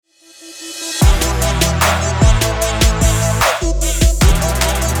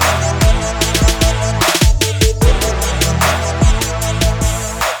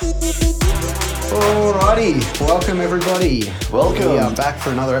everybody. Welcome. We are back for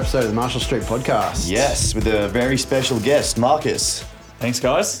another episode of the Marshall Street Podcast. Yes, with a very special guest, Marcus. Thanks,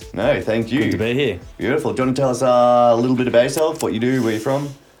 guys. No, thank you. Good to be here. Beautiful. Do you want to tell us a little bit about yourself, what you do, where you're from?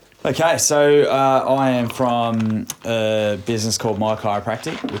 Okay, so I am from a business called My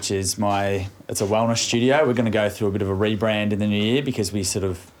Chiropractic, which is it's a wellness studio. We're going to go through a bit of a rebrand in the new year because we sort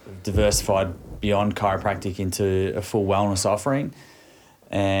of diversified beyond chiropractic into a full wellness offering.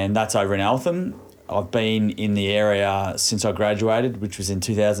 And that's over in Eltham. I've been in the area since I graduated, which was in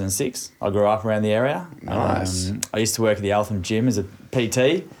 2006. I grew up around the area. Nice. I used to work at the Eltham gym as a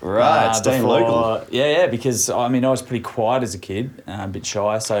PT. Right, staying local. Yeah, because I was pretty quiet as a kid, a bit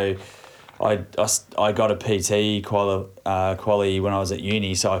shy. So I got a PT quality when I was at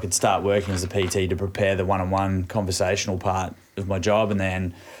uni, so I could start working as a PT to prepare the one-on-one conversational part of my job, and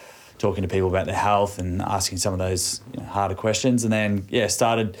then talking to people about their health and asking some of those harder questions, and then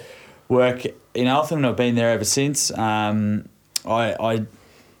started work in Eltham, and I've been there ever since. I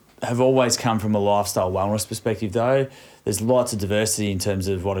have always come from a lifestyle wellness perspective, though. There's lots of diversity in terms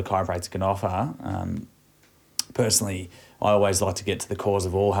of what a chiropractor can offer. Personally, I always like to get to the cause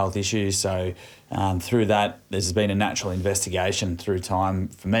of all health issues. So through that, there's been a natural investigation through time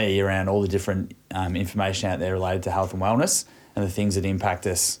for me around all the different information out there related to health and wellness and the things that impact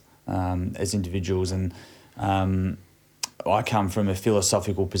us as individuals. And I come from a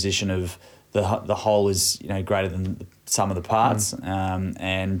philosophical position of the whole is greater than the sum of the parts,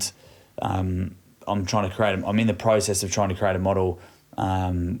 and I'm in the process of trying to create a model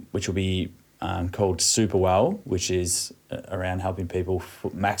which will be called Superwell, which is around helping people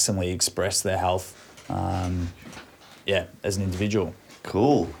maximally express their health as an individual.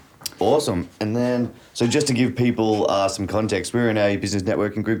 Cool. Awesome. And then, so just to give people some context, we're in a business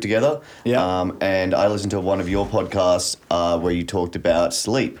networking group together. Yeah. And I listened to one of your podcasts where you talked about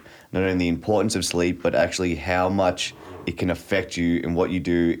sleep, not only the importance of sleep, but actually how much it can affect you in what you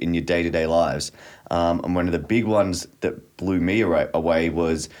do in your day-to-day lives. And one of the big ones that blew me away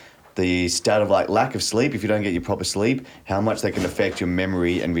was the stat of lack of sleep. If you don't get your proper sleep, how much that can affect your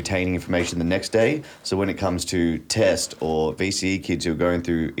memory and retaining information the next day. So when it comes to test or VCE kids who are going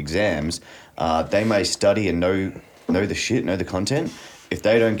through exams, they may study and know the content. If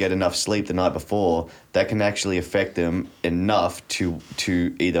they don't get enough sleep the night before, that can actually affect them enough to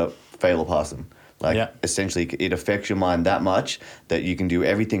either fail or pass them. Essentially, it affects your mind that much that you can do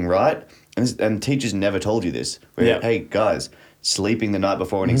everything right. And teachers never told you this. Hey, guys, sleeping the night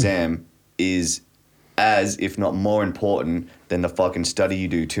before an exam is as, if not more important than the fucking study you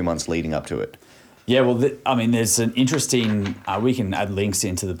do 2 months leading up to it. Yeah, well, there's an interesting, we can add links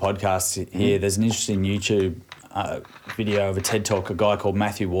into the podcast here. There's an interesting YouTube video of a TED Talk, a guy called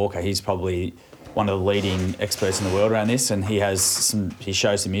Matthew Walker. He's probably one of the leading experts in the world around this, and he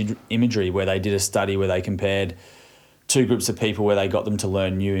shows some imagery where they did a study where they compared two groups of people where they got them to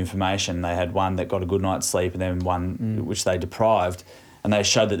learn new information. They had one that got a good night's sleep and then one which they deprived, and they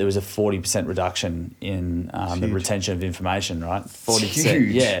showed that there was a 40% reduction in the retention of information, right?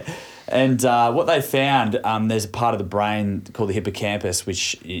 40%, yeah. And what they found, there's a part of the brain called the hippocampus,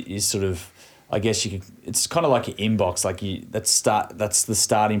 which is sort of, I guess it's kind of like your inbox, that's the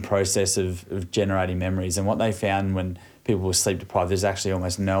starting process of generating memories. And what they found when people were sleep deprived, there's actually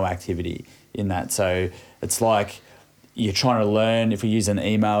almost no activity in that. So it's like you're trying to learn, if we use an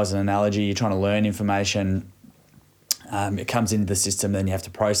email as an analogy, you're trying to learn information, it comes into the system, then you have to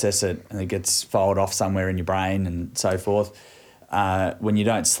process it and it gets filed off somewhere in your brain and so forth. When you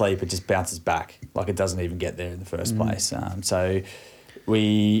don't sleep, it just bounces back, like it doesn't even get there in the first place. So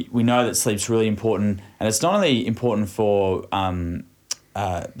we know that sleep's really important, and it's not only important for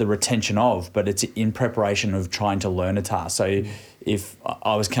the retention of, but it's in preparation of trying to learn a task. So if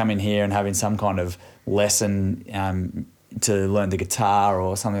I was coming here and having some kind of lesson to learn the guitar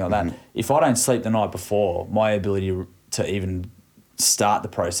or something like that, if I don't sleep the night before, my ability to even start the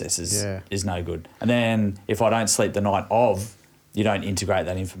process is no good. And then if I don't sleep the night of, you don't integrate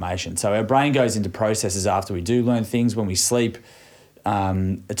that information. So our brain goes into processes after we do learn things. When we sleep,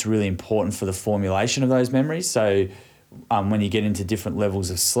 it's really important for the formulation of those memories. So when you get into different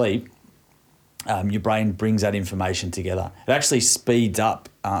levels of sleep, your brain brings that information together. It actually speeds up,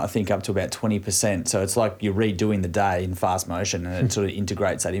 I think, up to about 20%. So it's like you're redoing the day in fast motion, and it sort of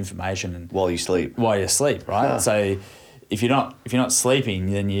integrates that information while you sleep. While you sleep, right? Huh. So if you're not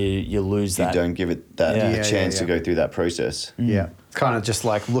sleeping, then you lose that. You don't give it that chance to go through that process. Yeah, kind of just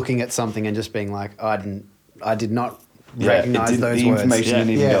like looking at something and just being like, I did not recognize those the words. information didn't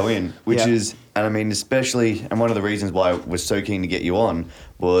even go in, which Yeah. is, and I mean, especially, and one of the reasons why I was so keen to get you on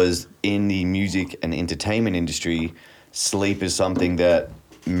was in the music and entertainment industry, sleep is something that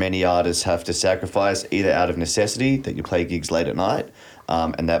many artists have to sacrifice either out of necessity that you play gigs late at night,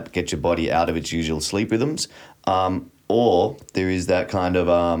 and that gets your body out of its usual sleep rhythms, or there is that kind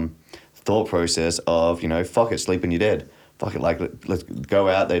of thought process of, fuck it, sleep when you're dead. Fuck it, like let's go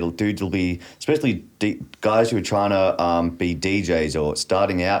out. Dudes will be, especially guys who are trying to be DJs or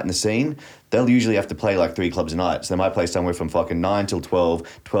starting out in the scene. They'll usually have to play like 3 clubs a night. So they might play somewhere from fucking 9 till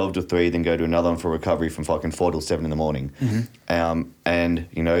 12, 12 till 3, then go to another one for recovery from fucking 4 till 7 in the morning. And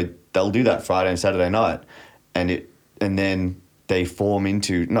they'll do that Friday and Saturday night, and then they form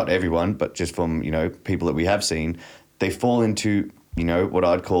into, not everyone, but just from people that we have seen, they fall into what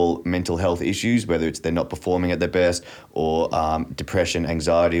I'd call mental health issues, whether it's they're not performing at their best, or depression,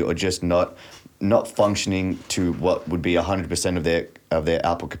 anxiety, or just not functioning to what would be 100% of their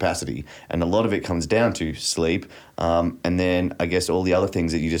output capacity. And a lot of it comes down to sleep, and then I guess all the other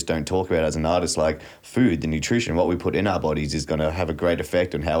things that you just don't talk about as an artist, like food, the nutrition, what we put in our bodies is going to have a great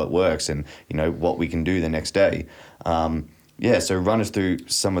effect on how it works and what we can do the next day. So run us through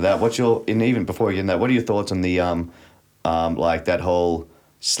some of that. And even before we get in that, what are your thoughts on the like that whole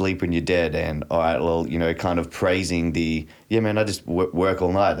sleep when you're dead, and all right, well, kind of praising the, I just work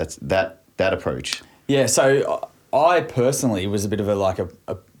all night. That's that approach. Yeah, so I personally was a bit of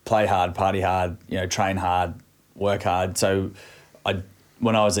a play hard, party hard, train hard, work hard. So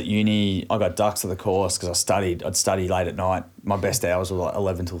when I was at uni, I got ducks to the course because I'd study late at night. My best hours were like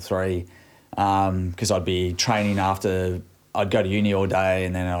 11 till 3 because I'd be training after. I'd go to uni all day,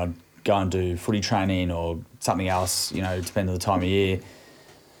 and then I'd go and do footy training or something else, depending on the time of year.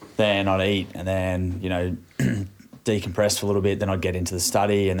 Then I'd eat, and then, decompress for a little bit. Then I'd get into the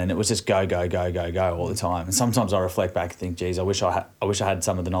study, and then it was just go all the time. And sometimes I reflect back and think, geez, I wish I had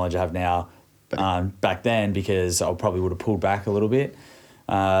some of the knowledge I have now back then, because I probably would have pulled back a little bit.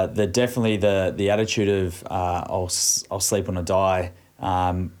 Definitely the attitude of I'll sleep when I die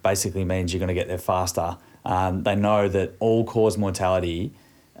basically means you're going to get there faster. They know that all-cause mortality,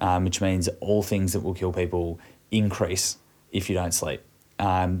 which means all things that will kill people, increase if you don't sleep.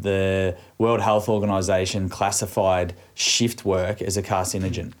 The World Health Organization classified shift work as a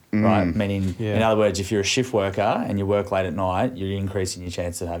carcinogen, right? Meaning, in other words, if you're a shift worker and you work late at night, you're increasing your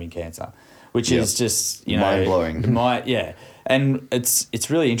chance of having cancer, which is just, mind-blowing. And it's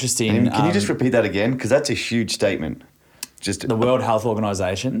really interesting. And can you just repeat that again? Because that's a huge statement. Just the World Health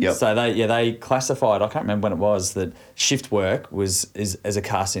Organization. Yep. So they classified, I can't remember when it was, that shift work is as a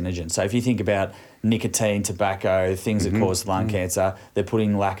carcinogen. So if you think about nicotine, tobacco, things that cause lung cancer, they're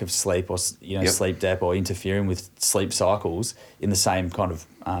putting lack of sleep or sleep depth or interfering with sleep cycles in the same kind of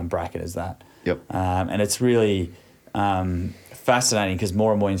bracket as that. Yep. And it's really fascinating because more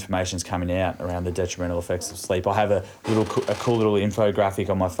and more information is coming out around the detrimental effects of sleep. I have a cool little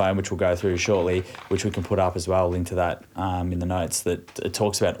infographic on my phone, which we'll go through shortly, which we can put up as well, link to that in the notes, that it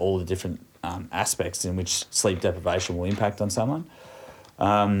talks about all the different aspects in which sleep deprivation will impact on someone.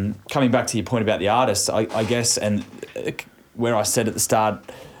 Coming back to your point about the artists, I guess, and where I said at the start,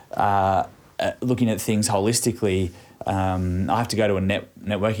 looking at things holistically, I have to go to a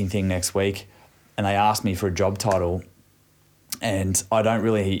networking thing next week, and they asked me for a job title. And I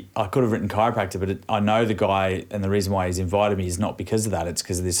could have written chiropractor, but I know the guy, and the reason why he's invited me is not because of that. It's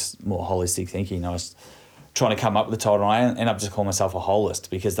because of this more holistic thinking. I was trying to come up with the title, and I end up just calling myself a holist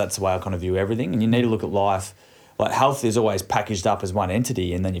because that's the way I kind of view everything. And you need to look at life. Like health is always packaged up as one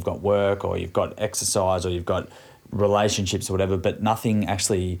entity, and then you've got work, or you've got exercise, or you've got relationships or whatever, but nothing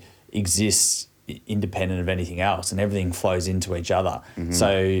actually exists independent of anything else, and everything flows into each other.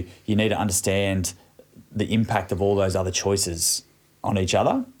 So you need to understand the impact of all those other choices on each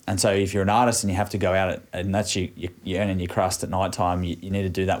other. And so if you're an artist and you have to go out and that's you're earning your crust at night time, you need to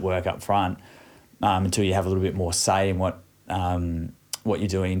do that work up front until you have a little bit more say in what you're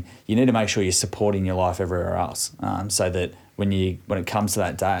doing. You need to make sure you're supporting your life everywhere else, so that when it comes to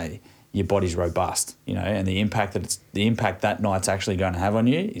that day, your body's robust, and the impact that night's actually going to have on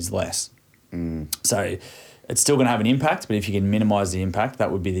you is less. So it's still going to have an impact, but if you can minimise the impact,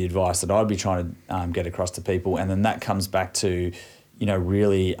 that would be the advice that I'd be trying to get across to people. And then that comes back to,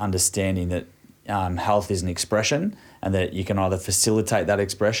 really understanding that health is an expression, and that you can either facilitate that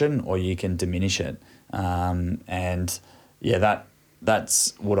expression or you can diminish it.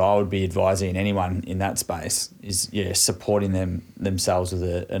 That's what I would be advising anyone in that space is, supporting themselves with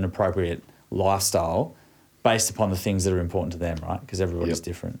an appropriate lifestyle based upon the things that are important to them, right? Because everybody's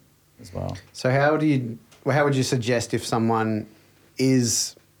different as well. So how would you suggest if someone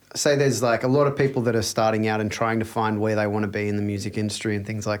is, say there's like a lot of people that are starting out and trying to find where they want to be in the music industry and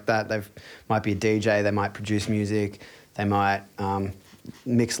things like that. They might be a DJ, they might produce music, they might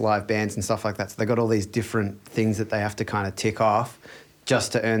mix live bands and stuff like that. So they've got all these different things that they have to kind of tick off.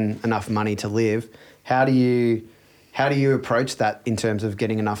 just to earn enough money to live. How do you approach that in terms of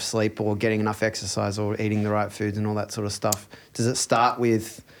getting enough sleep or getting enough exercise or eating the right foods and all that sort of stuff? Does it start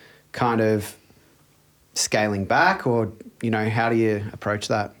with kind of scaling back, or, how do you approach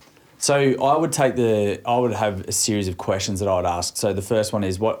that? So I would have a series of questions that I would ask. So the first one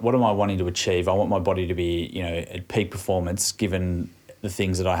is, what am I wanting to achieve? I want my body to be, at peak performance given the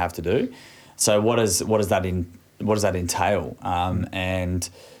things that I have to do. So what does that entail?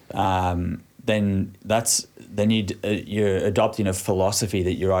 Then you're adopting a philosophy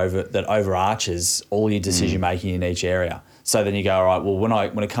that overarches all your decision making in each area. So then you go, all right, well,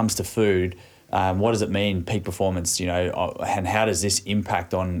 when it comes to food, what does it mean, peak performance, and how does this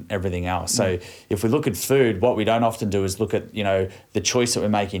impact on everything else? So if we look at food, what we don't often do is look at, the choice that we're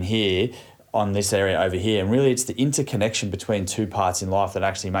making here on this area over here. And really it's the interconnection between two parts in life that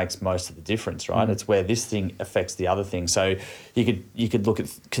actually makes most of the difference, right? It's where this thing affects the other thing. So you could look at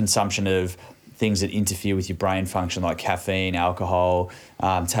consumption of things that interfere with your brain function, like caffeine, alcohol,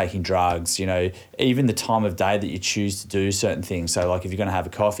 taking drugs, even the time of day that you choose to do certain things. So like if you're going to have a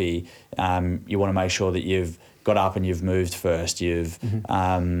coffee, you want to make sure that you've got up and you've moved first, you've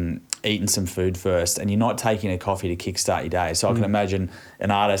eaten some food first, and you're not taking a coffee to kickstart your day. So I can imagine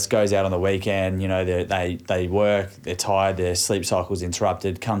an artist goes out on the weekend, they work, they're tired, their sleep cycle's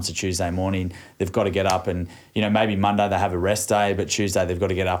interrupted, comes to Tuesday morning, they've got to get up and, maybe Monday they have a rest day, but Tuesday they've got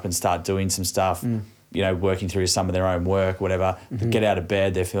to get up and start doing some stuff, working through some of their own work, whatever. Get out of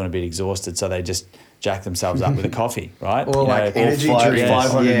bed, they're feeling a bit exhausted, so they just jack themselves up with a coffee, right? Or energy drinks.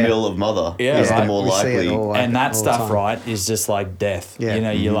 500 mil of mother is the more likely. And that stuff, right, is just like death.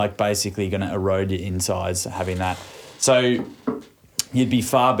 Yeah. You're like basically going to erode your insides having that. So you'd be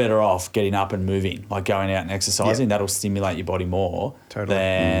far better off getting up and moving, like going out and exercising. That'll stimulate your body more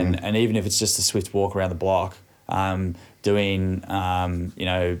than, and even if it's just a swift walk around the block, doing,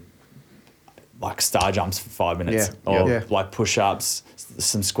 like star jumps for 5 minutes or like push-ups,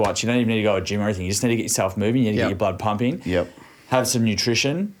 some squats. You don't even need to go to a gym or anything. You just need to get yourself moving. You need to get your blood pumping. Have some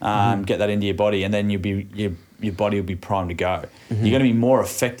nutrition, get that into your body, and then your body will be primed to go. You're going to be more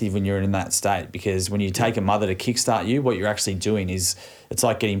effective when you're in that state, because when you take a mother to kickstart you, what you're actually doing is it's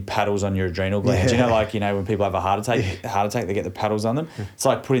like getting paddles on your adrenal glands. When people have a heart attack, they get the paddles on them. It's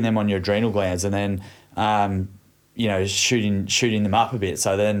like putting them on your adrenal glands and then shooting them up a bit.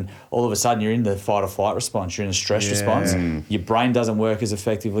 So then all of a sudden you're in the fight or flight response. You're in a stress response. Your brain doesn't work as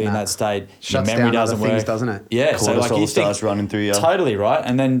effectively in that state. Shuts your memory down doesn't other things, work, doesn't it? Yeah. Cortisol So starts running through you. Totally right.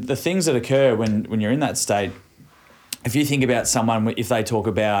 And then the things that occur when you're in that state, if you think about someone, if they talk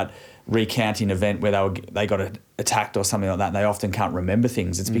about recounting an event where they got attacked or something like that, they often can't remember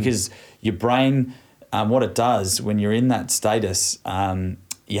things. It's because your brain, what it does when you're in that status,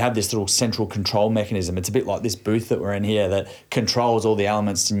 you have this little central control mechanism. It's a bit like this booth that we're in here that controls all the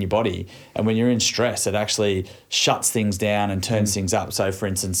elements in your body. And when you're in stress, it actually shuts things down and turns things up. So, for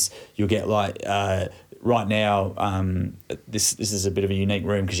instance, you'll get like right now, this is a bit of a unique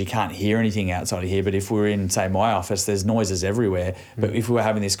room because you can't hear anything outside of here. But if we were in, say, my office, there's noises everywhere. But if we were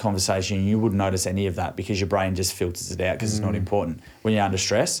having this conversation, you wouldn't notice any of that because your brain just filters it out because it's not important. When you're under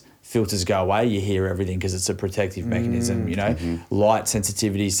stress, filters go away, you hear everything because it's a protective mechanism, Light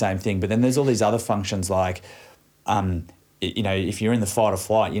sensitivity, same thing. But then there's all these other functions like, if you're in the fight or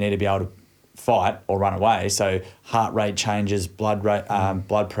flight, you need to be able to fight or run away. So heart rate changes, blood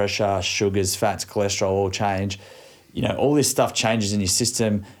pressure, sugars, fats, cholesterol all change. All this stuff changes in your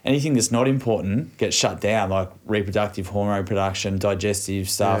system. Anything that's not important gets shut down, like reproductive hormone production, digestive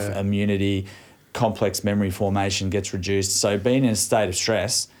stuff, immunity, complex memory formation gets reduced. So being in a state of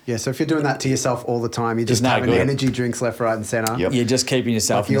stress. Yeah, so if you're doing that to yourself all the time, you're just having energy drinks left, right and centre. Yep. You're just keeping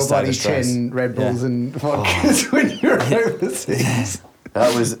yourself in a state of stress. Your body 10 Red Bulls and vodkas when you're overseas.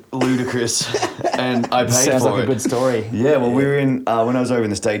 That was ludicrous, and I paid Sounds for like it. a good story. Yeah, well, we were in when I was over in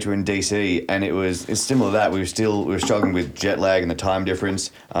the States, we were in DC, and it's similar to that. We were struggling with jet lag and the time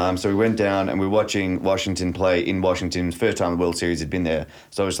difference. So we went down and we were watching Washington play in Washington. First time the World Series had been there.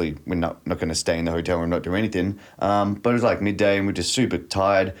 So obviously we're not going to stay in the hotel room, not do anything. But it was like midday, and we're just super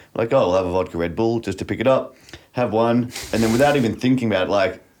tired. Like, we'll have a vodka Red Bull just to pick it up, have one, and then without even thinking about it,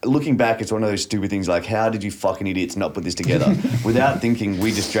 like. Looking back, it's one of those stupid things like, how did you fucking idiots not put this together? Without thinking,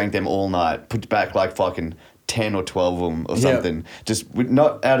 we just drank them all night, put back like fucking 10 or 12 of them or something. Just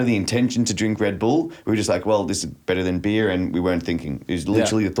not out of the intention to drink Red Bull. We were just like, well, this is better than beer, and we weren't thinking. It was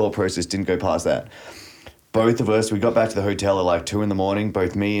literally the thought process didn't go past that. Both of us, we got back to the hotel at like 2 a.m,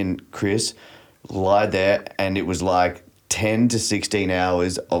 both me and Chris lied there, and it was like 10 to 16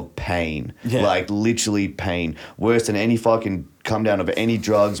 hours of pain. Like literally pain. Worse than any fucking come down of any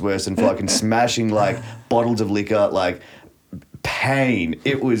drugs, worse than fucking smashing like bottles of liquor, like pain.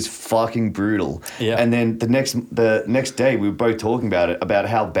 It was fucking brutal. Yeah. And then the next day we were both talking about it, about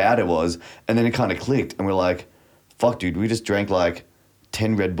how bad it was, and then it kind of clicked, and we're like, "Fuck, dude, we just drank like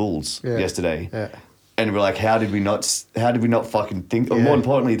 10 Red Bulls yesterday." Yeah. And we're like, how did we not fucking think? Or Yeah. more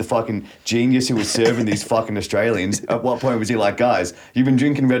importantly, the fucking genius who was serving these fucking Australians. At what point was he like, guys, you've been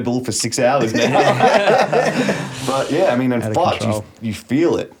drinking Red Bull for 6 hours now? But yeah, I mean, and Out of fuck, control. you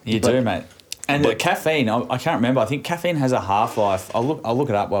feel it. You But- do, mate. And but- caffeine, I can't remember. I think caffeine has a half-life. I'll look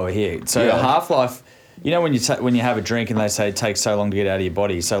it up while we're here. So Yeah. a half-life, you know when you have a drink and they say it takes so long to get out of your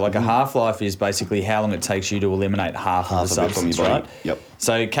body. So like a half-life is basically how long it takes you to eliminate half of the of it from your substance, body. right? Yep.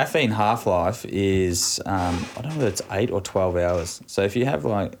 So caffeine half-life is, I don't know whether it's 8 or 12 hours. So if you have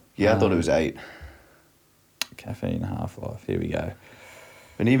like... Yeah, I thought it was 8. Caffeine half-life, here we go.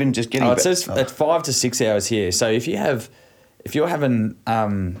 And even just getting... Oh, it says it's 5 to 6 hours here. So if you're having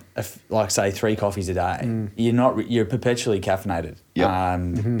like say 3 coffees a day, you're perpetually caffeinated.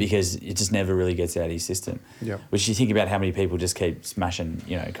 Yep. Because it just never really gets out of your system. Yep. Which you think about how many people just keep smashing,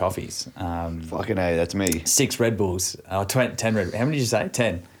 coffees. Fucking A, that's me. 6 Red Bulls, 10 Red. How many did you say?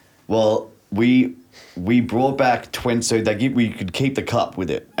 10. Well, we brought back 20, so we could keep the cup with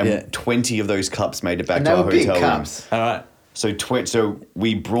it, and Yeah. 20 of those cups made it back And to they our were big hotel room. cups. All right. So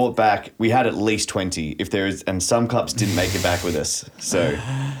we brought back, we had at least 20 and some cups didn't make it back with us. So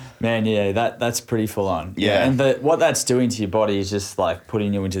Man, yeah, that's pretty full on. Yeah. And what that's doing to your body is just like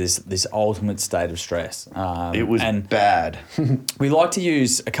putting you into this ultimate state of stress. it was and bad. we like to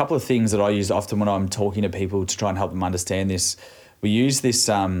use a couple of things that I use often when I'm talking to people to try and help them understand this. We use this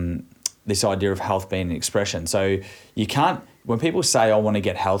this idea of health being an expression. So you can't, when people say, I want to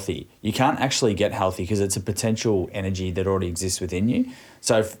get healthy, you can't actually get healthy because it's a potential energy that already exists within you.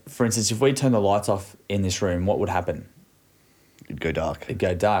 So for instance, if we turn the lights off in this room, what would happen? It'd go dark. It'd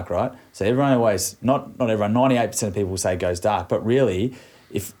go dark, right? So everyone always, not everyone, 98% of people say it goes dark, but really,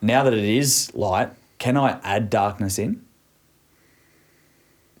 if now that it is light, can I add darkness in?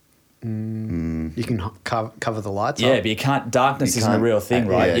 You can cover the lights Yeah, up. but you can't. Darkness You isn't a can't- real thing,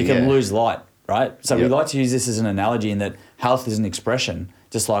 right? yeah, you can yeah. lose light, right? So we Yep. like to use this as an analogy in that health is an expression,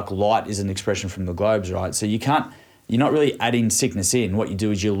 just like light is an expression from the globes, right? So you're not really adding sickness in. What you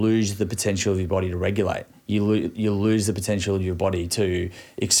do is you lose the potential of your body to regulate. You lose the potential of your body to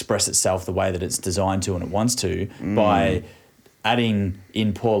express itself the way that it's designed to and it wants to by adding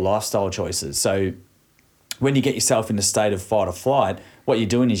in poor lifestyle choices. So when you get yourself in a state of fight or flight, what you're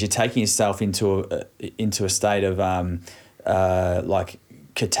doing is you're taking yourself into a state of like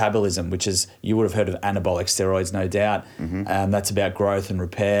catabolism, which is, you would have heard of anabolic steroids, no doubt. That's about growth and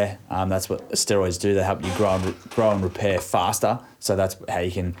repair. That's what steroids do. They help you grow and repair faster. So that's how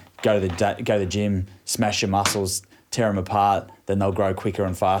you can go to the gym, smash your muscles, tear them apart. Then they'll grow quicker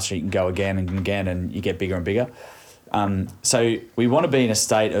and faster. You can go again and again, and you get bigger and bigger. So we want to be in a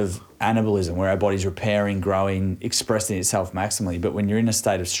state of anabolism where our body's repairing, growing, expressing itself maximally. But when you're in a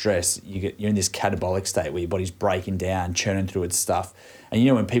state of stress, you're in this catabolic state where your body's breaking down, churning through its stuff. And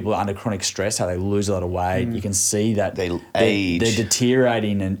when people are under chronic stress, how they lose a lot of weight, you can see that They age. They're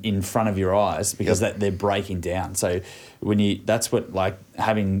deteriorating in front of your eyes because they're breaking down. So that's what like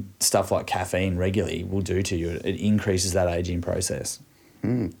having stuff like caffeine regularly will do to you. It increases that aging process.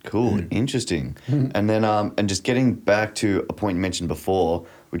 Cool, interesting. And then, and just getting back to a point you mentioned before,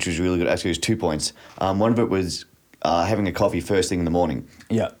 which was really good. Actually, it was 2 points. One of it was having a coffee first thing in the morning.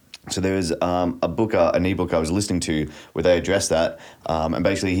 Yeah. So there was an ebook I was listening to where they addressed that, and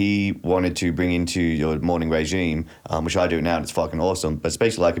basically he wanted to bring into your morning regime, which I do now, and it's fucking awesome. But it's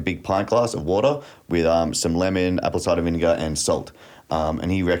basically like a big pint glass of water with some lemon, apple cider vinegar, and salt.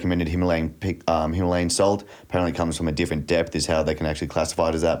 And he recommended Himalayan salt. Apparently, it comes from a different depth, is how they can actually classify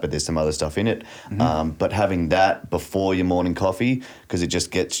it as that. But there's some other stuff in it. But having that before your morning coffee, because it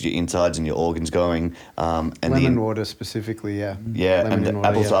just gets your insides and your organs going. And Lemon water specifically, yeah. yeah, Lemon and the water,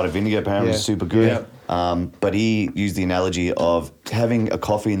 apple yeah. cider vinegar apparently is Yeah. super good. But he used the analogy of having a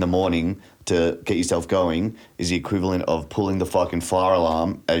coffee in the morning to get yourself going is the equivalent of pulling the fucking fire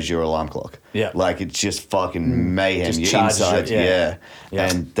alarm as your alarm clock. Yeah. Like, it's just fucking mayhem. Just Your charges insides, it, yeah. Yeah.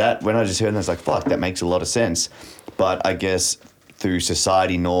 And that, when I just heard that, I was like, fuck, that makes a lot of sense. But I guess through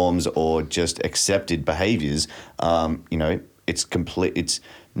society norms or just accepted behaviors, it's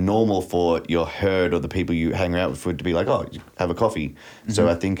normal for your herd or the people you hang out with to be like, oh, have a coffee. So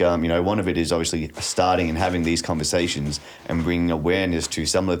I think, one of it is obviously starting and having these conversations and bringing awareness to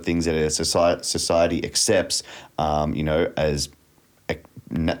some of the things that a society accepts, as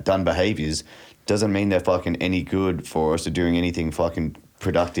done behaviors. Doesn't mean they're fucking any good for us or doing anything fucking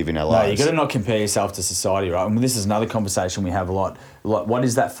productive in our No, lives. you got to not compare yourself to society, right? I mean, this is another conversation we have a lot. Like, what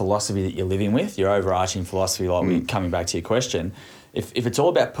is that philosophy that you're living with? Your overarching philosophy, like we coming back to your question. If it's all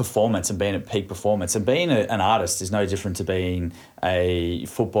about performance and being at peak performance, and being an artist is no different to being a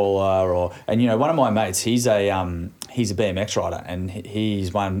footballer and one of my mates, he's a BMX rider, and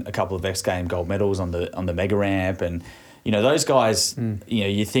he's won a couple of X Game gold medals on the mega ramp, and those guys,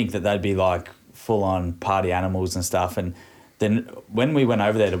 you think that they'd be like full on party animals and stuff, and then when we went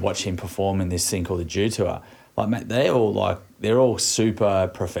over there to watch him perform in this thing called the Dew Tour, like, mate, they're all super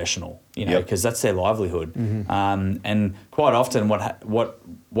professional, because that's their livelihood. And quite often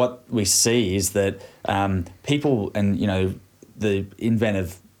what we see is that people, and the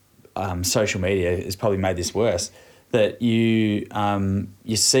advent of social media has probably made this worse, that you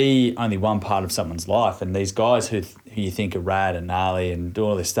see only one part of someone's life, and these guys who you think are rad and gnarly and do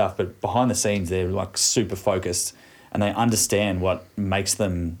all this stuff, but behind the scenes they're like super focused, and they understand what makes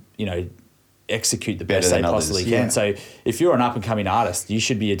them, execute the best they possibly can. Yeah. So if you're an up and coming artist, you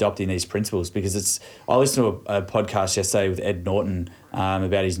should be adopting these principles, because I listened to a podcast yesterday with Ed Norton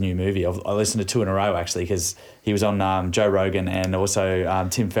about his new movie. I listened to 2 in a row actually, because he was on Joe Rogan and also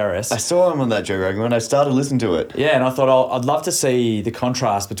Tim Ferriss. I saw him on that Joe Rogan when I started listening to it. Yeah, and I thought I'd love to see the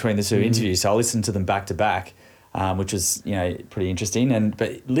contrast between the two interviews. So I listened to them back to back, which was pretty interesting.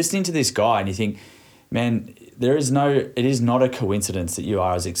 But listening to this guy, and you think, man, it is not a coincidence that you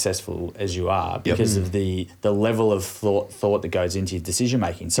are as successful as you are, because of the level of thought that goes into your decision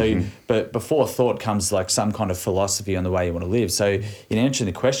making. So, but before thought comes like some kind of philosophy on the way you want to live. So in answering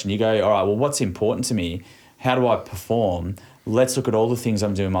the question, you go, all right, well, what's important to me? How do I perform? Let's look at all the things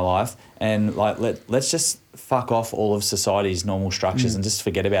I'm doing in my life, and let's just fuck off all of society's normal structures and just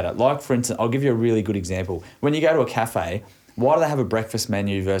forget about it. Like, for instance, I'll give you a really good example. When you go to a cafe, why do they have a breakfast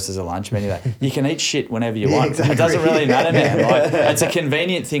menu versus a lunch menu? You can eat shit whenever you want. Exactly. It doesn't really matter, man. Like, it's a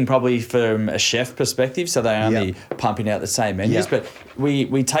convenient thing probably from a chef perspective, so they're only pumping out the same menus. But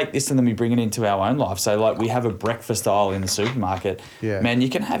we take this and then we bring it into our own life. So like, we have a breakfast aisle in the supermarket. Yeah. Man, you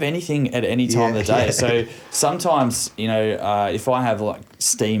can have anything at any time of the day. So sometimes, if I have like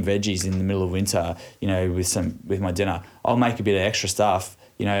steamed veggies in the middle of winter, with my dinner, I'll make a bit of extra stuff,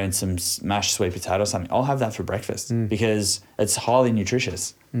 and some mashed sweet potato or something. I'll have that for breakfast because it's highly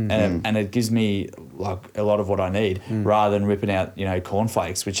nutritious and it gives me like a lot of what I need, rather than ripping out,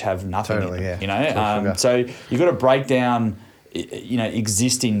 cornflakes, which have nothing Totally, in it, yeah. So you've got to break down,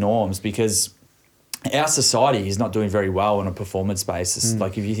 existing norms, because our society is not doing very well on a performance basis.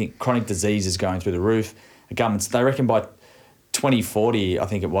 Like, if you think chronic disease is going through the roof, the governments, they reckon by 2040, I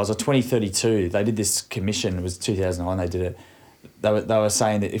think it was, or 2032, they did this commission, it was 2009 they did it. They were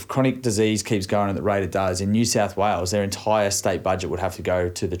saying that if chronic disease keeps going at the rate it does, in New South Wales, their entire state budget would have to go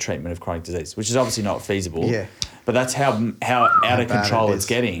to the treatment of chronic disease, which is obviously not feasible. Yeah. But that's how out of control it's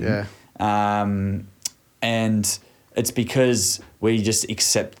getting. Yeah. And it's because we just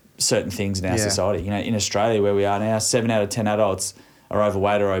accept certain things in our society. In Australia, where we are now, 7 out of 10 adults are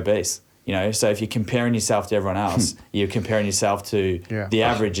overweight or obese. So if you're comparing yourself to everyone else, you're comparing yourself to the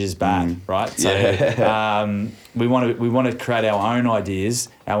average is bad, right? So we want to create our own ideas,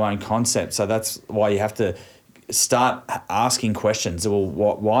 our own concepts. So that's why you have to start asking questions. Well,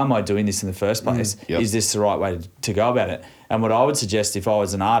 why am I doing this in the first place? Is this the right way to go about it? And what I would suggest, if I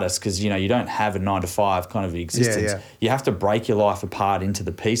was an artist, because you don't have a 9 to 5 kind of existence, you have to break your life apart into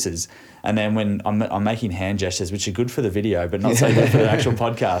the pieces. And then when I'm making hand gestures, which are good for the video, but not so good for the actual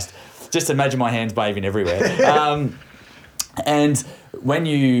podcast. Just imagine my hands waving everywhere. And when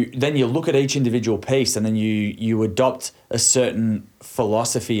you look at each individual piece, and then you adopt a certain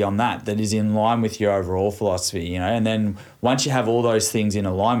philosophy on that is in line with your overall philosophy, and then once you have all those things in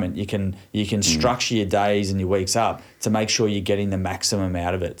alignment, you can structure your days and your weeks up to make sure you're getting the maximum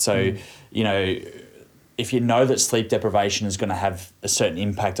out of it. So, if you know that sleep deprivation is going to have a certain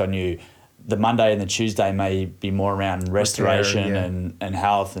impact on you, the Monday and the Tuesday may be more around restoration and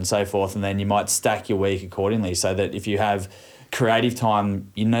health and so forth, and then you might stack your week accordingly, so that if you have creative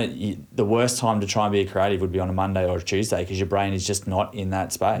time, the worst time to try and be a creative would be on a Monday or a Tuesday, because your brain is just not in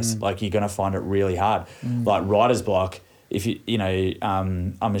that space. Like, you're going to find it really hard. Like, writer's block, if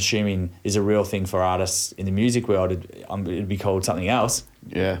I'm assuming is a real thing for artists in the music world. It'd be called something else.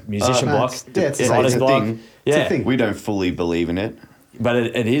 Yeah. Musician block. It's writer's a block. thing. Yeah. It's a thing. We don't fully believe in it. But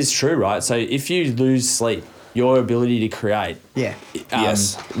it is true, right? So if you lose sleep, your ability to create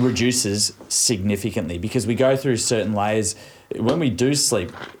reduces significantly, because we go through certain layers. When we do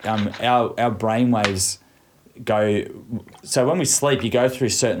sleep, our brain waves go... So when we sleep, you go through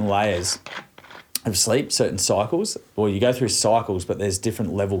certain layers of sleep, certain cycles, or you go through cycles, but there's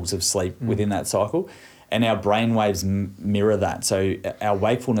different levels of sleep within that cycle. and our brain waves mirror that. So our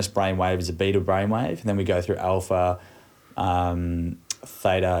wakefulness brain wave is a beta brain wave, and then we go through alpha,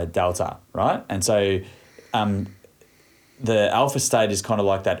 theta, delta, right? And so the alpha state is kind of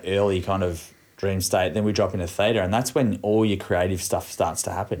like that early kind of dream state. Then we drop into theta, and that's when all your creative stuff starts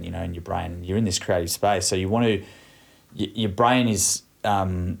to happen, you know, in your brain. You're in this creative space. So you want to, your brain is,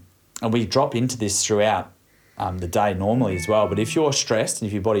 and we drop into this throughout the day normally as well. But if you're stressed and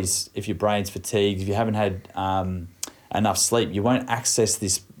if your brain's fatigued, if you haven't had enough sleep, you won't access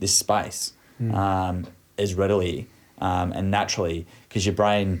this space as readily and naturally, because your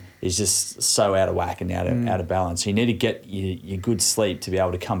brain is just so out of whack and out of balance. So you need to get your good sleep to be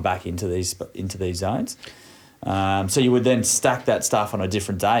able to come back into these zones. So you would then stack that stuff on a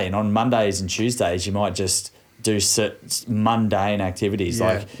different day, and on Mondays and Tuesdays you might just do mundane activities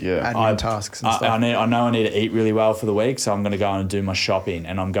admin tasks and stuff. I know I need to eat really well for the week, so I'm going to go and do my shopping,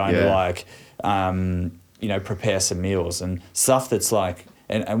 and I'm going to prepare some meals and stuff that's like,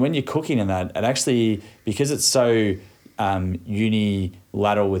 and when you're cooking and that, it actually, because it's so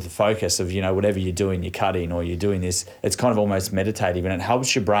unilateral with the focus of, you know, whatever you're doing, you're cutting or you're doing this, it's kind of almost meditative, and it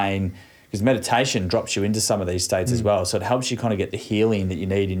helps your brain, because meditation drops you into some of these states as well. So it helps you kind of get the healing that you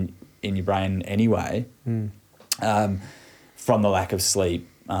need in your brain anyway. From the lack of sleep,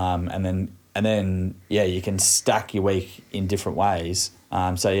 and then you can stack your week in different ways.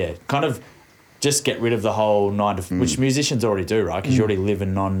 Kind of just get rid of the whole 9 to 5, which musicians already do, right? Because you already live a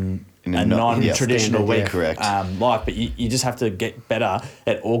non-traditional week life, but you just have to get better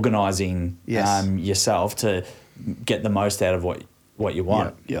at organising yourself to get the most out of what you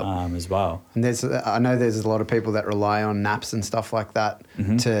want as well. And I know there's a lot of people that rely on naps and stuff like that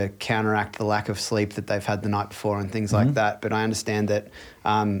to counteract the lack of sleep that they've had the night before and things like that. But I understand that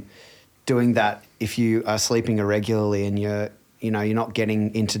doing that, if you are sleeping irregularly and you're not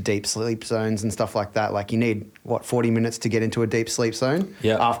getting into deep sleep zones and stuff like that, like you need 40 minutes to get into a deep sleep zone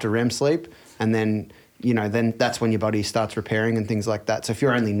after REM sleep, and then that's when your body starts repairing and things like that. So if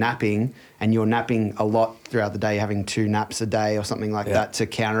you're only napping and you're napping a lot throughout the day, having 2 naps a day or something like that to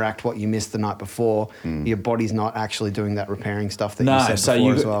counteract what you missed the night before, your body's not actually doing that repairing stuff that you said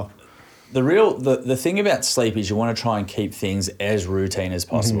before as well. The thing about sleep is you want to try and keep things as routine as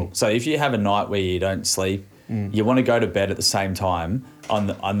possible. So if you have a night where you don't sleep, you want to go to bed at the same time on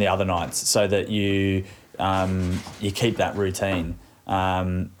the other nights, so that you keep that routine.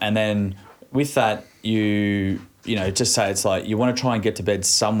 And then with that, just say it's like you want to try and get to bed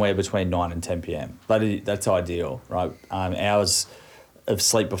somewhere between 9 and 10 p.m. That's ideal, right? Hours of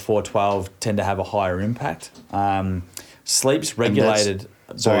sleep before 12 tend to have a higher impact. Sleep's regulated.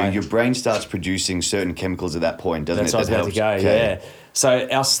 So your brain starts producing certain chemicals at that point, doesn't it? That's what I was about to go, yeah. So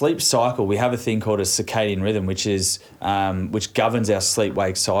our sleep cycle, we have a thing called a circadian rhythm, which governs our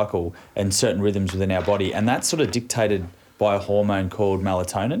sleep-wake cycle and certain rhythms within our body, and that's sort of dictated by a hormone called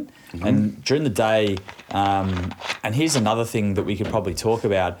melatonin. And during the day, and here's another thing that we could probably talk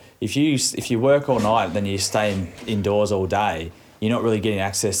about. If you work all night, then you stay indoors all day, you're not really getting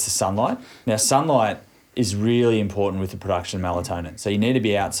access to sunlight. Now, sunlight is really important with the production of melatonin. So you need to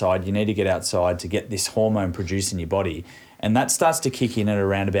be outside. You need to get outside to get this hormone produced in your body. And that starts to kick in at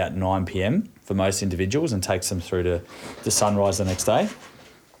around about 9 p.m. for most individuals and takes them through to the sunrise the next day.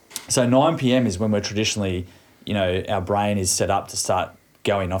 So 9 p.m. is when we're traditionally, our brain is set up to start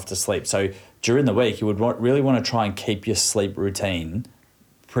going off to sleep. So during the week, you would really want to try and keep your sleep routine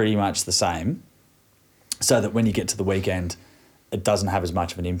pretty much the same, so that when you get to the weekend, it doesn't have as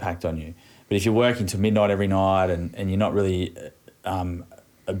much of an impact on you. But if you're working till midnight every night and you're not really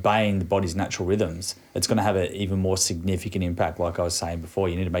obeying the body's natural rhythms, it's going to have an even more significant impact. Like I was saying before,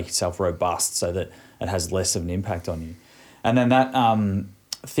 you need to make yourself robust so that it has less of an impact on you. And then that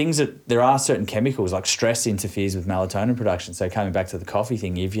there are certain chemicals, like stress interferes with melatonin production. So coming back to the coffee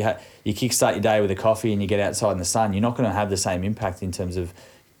thing, if you kickstart your day with a coffee and you get outside in the sun, you're not going to have the same impact in terms of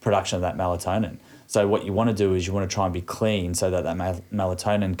production of that melatonin. So what you want to do is you want to try and be clean so that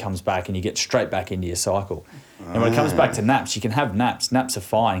melatonin comes back and you get straight back into your cycle. And when it comes back to naps, you can have naps. Naps are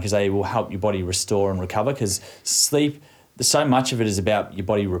fine because they will help your body restore and recover, because sleep, so much of it is about your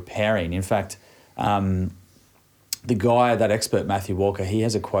body repairing. In fact, that expert, Matthew Walker, he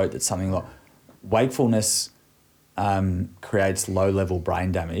has a quote that's something like, wakefulness creates low-level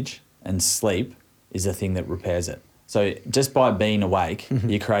brain damage and sleep is the thing that repairs it. So just by being awake,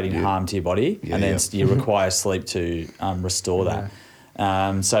 you're creating harm to your body, and then you require sleep to restore that.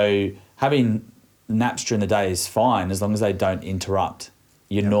 So having naps during the day is fine as long as they don't interrupt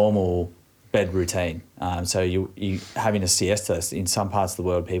your normal bed routine. So you having a siesta, in some parts of the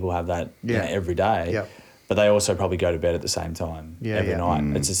world, people have that every day. but they also probably go to bed at the same time every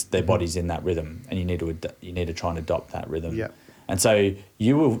night. It's just their body's in that rhythm, and you need to try and adopt that rhythm. Yeah. And so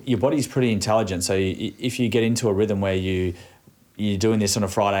your body's pretty intelligent. So if you get into a rhythm where you're doing this on a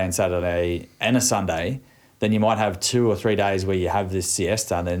Friday and Saturday and a Sunday, then you might have 2 or 3 days where you have this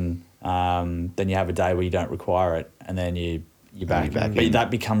siesta, and then you have a day where you don't require it, and then you're back. But that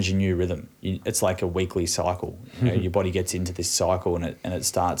becomes your new rhythm. It's like a weekly cycle. You know, your body gets into this cycle and it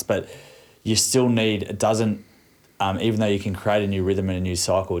starts. But you still need, it doesn't, even though you can create a new rhythm and a new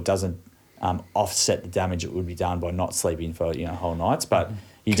cycle, it doesn't offset the damage that would be done by not sleeping for whole nights. But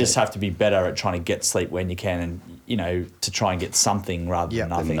you just have to be better at trying to get sleep when you can, and to try and get something rather than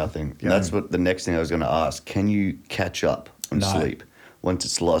nothing. And that's what the next thing I was going to ask. Can you catch up on sleep? Once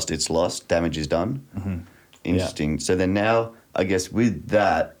it's lost, it's lost. Damage is done. Mm-hmm. Interesting. So then now, I guess with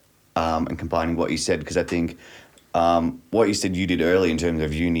that, and combining what you said, because I think what you said you did early in terms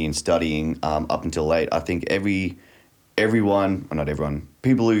of uni and studying up until late, I think everyone, or not everyone,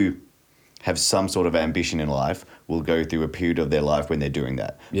 people who have some sort of ambition in life will go through a period of their life when they're doing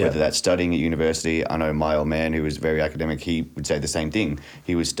that. Yeah. Whether that's studying at university. I know my old man, who was very academic, he would say the same thing.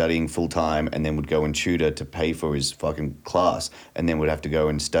 He was studying full time and then would go and tutor to pay for his fucking class, and then would have to go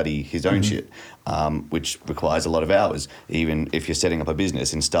and study his own shit, which requires a lot of hours. Even if you're setting up a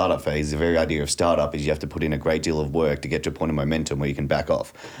business in startup phase, the very idea of startup is you have to put in a great deal of work to get to a point of momentum where you can back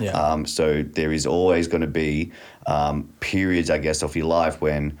off. Yeah. So there is always going to be periods, I guess, of your life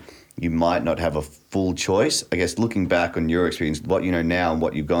when you might not have a full choice. I guess looking back on your experience, what you know now and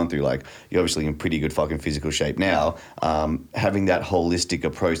what you've gone through, like you're obviously in pretty good fucking physical shape now. Having that holistic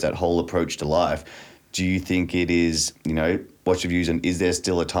approach, that whole approach to life, do you think it is, what's your views, and is there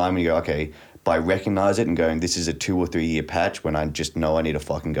still a time when you go, okay, by recognize it and going, this is a 2 or 3 year patch when I just know I need to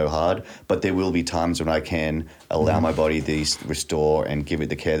fucking go hard, but there will be times when I can allow my body to restore and give it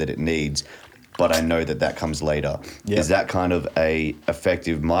the care that it needs, but I know that comes later. Yep. Is that kind of a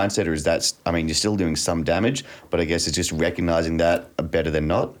effective mindset, or is that, you're still doing some damage, but I guess it's just recognizing that better than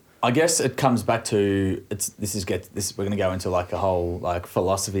not? I guess it comes back to, we're going to go into like a whole like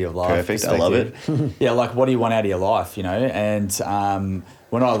philosophy of life. Perfect, I love it. Yeah, like what do you want out of your life, And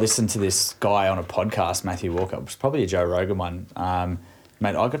when I listened to this guy on a podcast, Matthew Walker, it was probably a Joe Rogan one,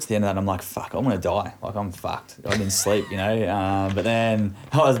 mate, I got to the end of that and I'm like, fuck, I'm going to die. Like, I'm fucked. I didn't sleep, But then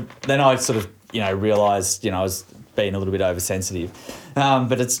I sort of, realised, I was being a little bit oversensitive.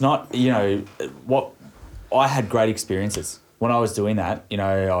 But it's not, what I had great experiences when I was doing that.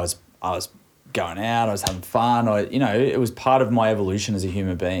 I was going out, I was having fun. It was part of my evolution as a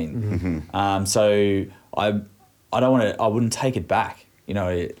human being. Mm-hmm. So I wouldn't take it back.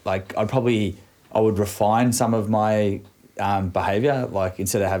 Like I would refine some of my behaviour. Like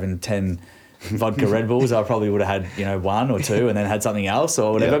instead of having 10 vodka Red Bulls, I probably would have had 1 or 2 and then had something else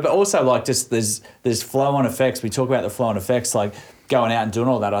or whatever. But also like just there's flow on effects. We talk about the flow on effects, like going out and doing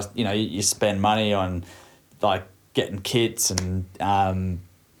all that. You spend money on like getting kits and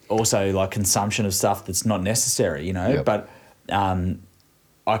also like consumption of stuff that's not necessary. Yep. But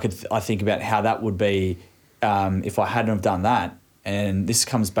I think about how that would be if I hadn't have done that. And this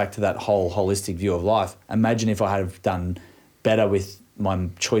comes back to that whole holistic view of life. Imagine if I had have done better with my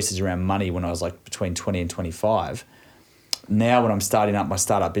choices around money when I was like between 20 and 25. Now when I'm starting up my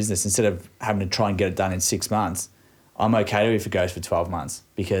startup business, instead of having to try and get it done in 6 months, I'm okay if it goes for 12 months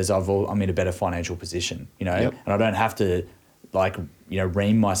because I'm in a better financial position, Yep. And I don't have to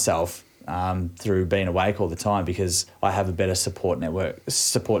ream myself through being awake all the time because I have a better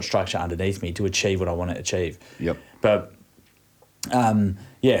support structure underneath me to achieve what I want to achieve. Yep. But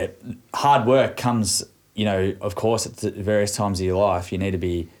hard work comes, of course, at various times of your life, you need to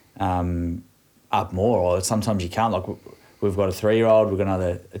be up more, or sometimes you can't. Like we've got a 3-year-old, we've got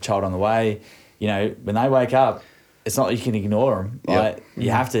a child on the way. When they wake up, it's not like you can ignore them. Yep. Right?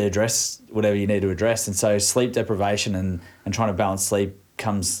 You have to address whatever you need to address. And so sleep deprivation and trying to balance sleep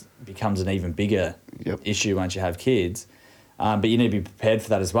becomes an even bigger issue once you have kids. But you need to be prepared for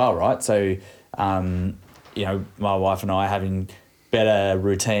that as well, right? So, my wife and I are having better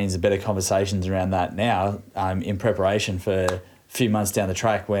routines and better conversations around that now in preparation for a few months down the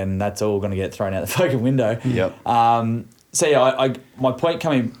track when that's all going to get thrown out the fucking window. Yep. My point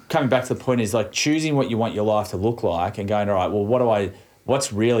coming back to the point is like choosing what you want your life to look like and going, all right, well,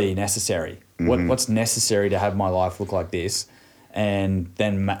 what's really necessary? Mm-hmm. What's necessary to have my life look like this? And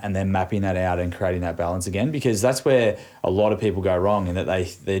then mapping that out and creating that balance again, because that's where a lot of people go wrong, in that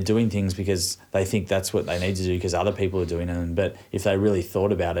they're doing things because they think that's what they need to do because other people are doing it. But if they really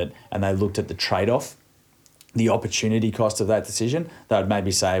thought about it and they looked at the trade-off, the opportunity cost of that decision, they would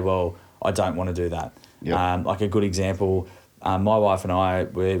maybe say, well, I don't want to do that. Yep. Like a good example, my wife and I,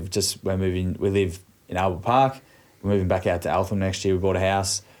 we live in Albert Park. We're moving back out to Eltham next year. We bought a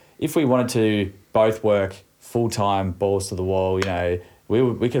house. If we wanted to both work full time, balls to the wall, you know,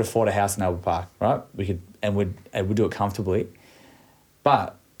 we could afford a house in Albert Park, right? We'd do it comfortably.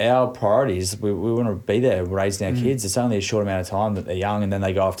 But our priorities, we want to be there raising our kids. It's only a short amount of time that they're young, and then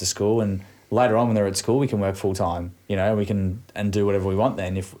they go off to school, and later on when they're at school, we can work full time, you know, we can and do whatever we want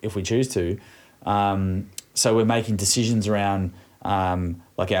then if we choose to. So we're making decisions around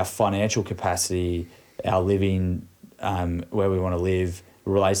like our financial capacity, our living, where we want to live,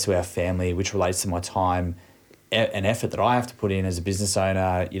 relates to our family, which relates to my time and effort that I have to put in as a business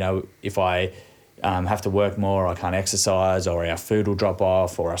owner. You know, if I have to work more, I can't exercise, or our food will drop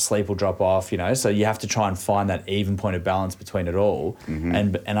off, or our sleep will drop off, you know. So you have to try and find that even point of balance between it all,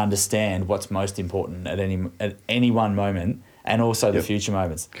 and understand what's most important at any one moment, and also the future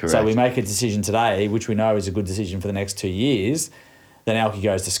moments. Correct. So we make a decision today, which we know is a good decision for the next 2 years. Then Alki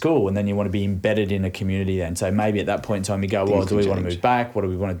goes to school, and then you want to be embedded in a community then. So maybe at that point in time you go, well, do we want to move back? What do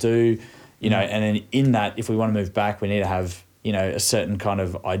we want to do? You know, and then in that, if we want to move back, we need to have, you know, a certain kind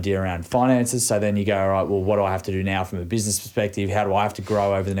of idea around finances. So then you go, all right, well, what do I have to do now from a business perspective? How do I have to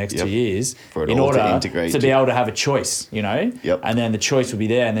grow over the next 2 years in order to be able to have a choice, you know? And then the choice will be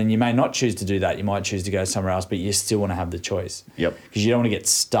there, and then you may not choose to do that. You might choose to go somewhere else, but you still want to have the choice. Because you don't want to get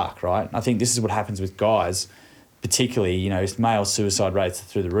stuck, right? I think this is what happens with guys, particularly, you know, male suicide rates are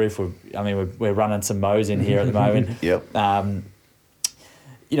through the roof. We're running some mows in here at the moment.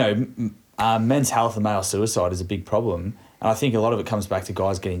 You know, men's health and male suicide is a big problem. And I think a lot of it comes back to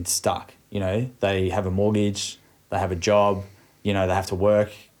guys getting stuck. You know, they have a mortgage, they have a job, you know, they have to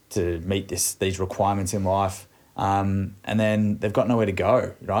work to meet these requirements in life. And then they've got nowhere to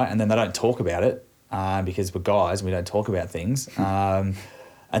go, right? And then they don't talk about it because we're guys and we don't talk about things.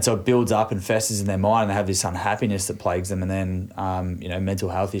 And so it builds up and festers in their mind, and they have this unhappiness that plagues them. And then, you know, mental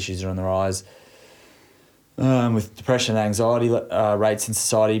health issues are on the rise. With depression and anxiety rates in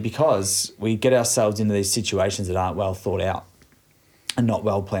society, because we get ourselves into these situations that aren't well thought out and not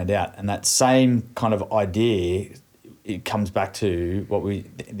well planned out. And that same kind of idea, it comes back to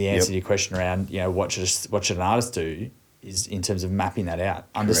the answer to your question around, you know, what should an artist do, is in terms of mapping that out,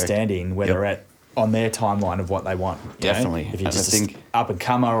 understanding where they're at on their timeline of what they want. Definitely. If you're just an up and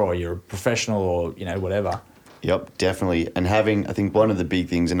comer, or you're a professional, or, you know, whatever. Yep, definitely. And having, I think one of the big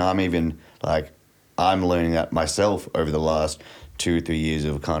things, and I'm learning that myself over the last 2 or 3 years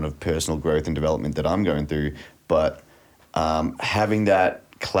of kind of personal growth and development that I'm going through, but having that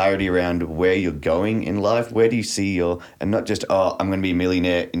clarity around where you're going in life, where do you see and not just, I'm going to be a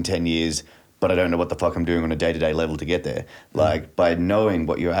millionaire in 10 years, but I don't know what the fuck I'm doing on a day-to-day level to get there. Like, by knowing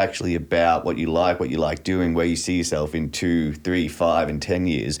what you're actually about, what you like doing, where you see yourself in 2, 3, 5, and 10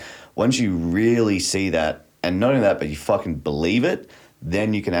 years, once you really see that, and not only that, but you fucking believe it,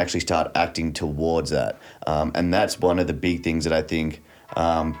 then you can actually start acting towards that. And that's one of the big things that I think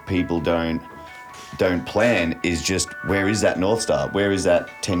people don't plan, is just, where is that North Star? Where is that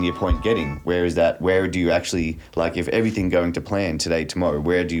 10-year point getting? Where do you actually, like, if everything going to plan today, tomorrow,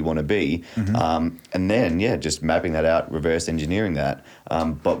 where do you want to be? And then, just mapping that out, reverse engineering that.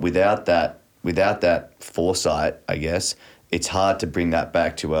 But without that foresight, I guess, it's hard to bring that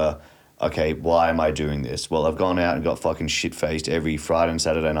back to okay, why am I doing this? Well, I've gone out and got fucking shit-faced every Friday and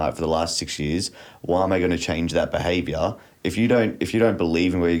Saturday night for the last 6 years. Why am I going to change that behaviour? If you don't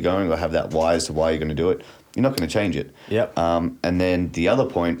believe in where you're going, or have that why as to why you're going to do it, you're not going to change it. And then the other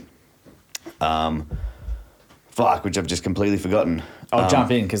point, which I've just completely forgotten. I'll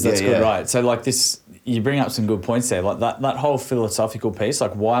jump in, because that's good, right? So, like, this, you bring up some good points there. Like that whole philosophical piece,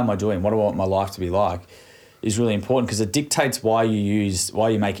 like, why am I doing? What do I want my life to be like? Is really important, because it dictates why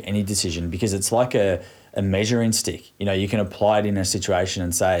you make any decision, because it's like a measuring stick. You know, you can apply it in a situation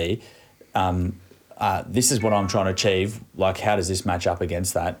and say, this is what I'm trying to achieve. Like, how does this match up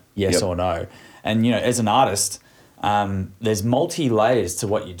against that? Yes or no? And, you know, as an artist, there's multi-layers to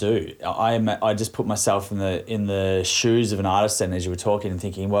what you do. I just put myself in the shoes of an artist, and as you were talking and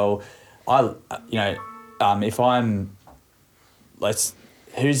thinking, well, if I'm,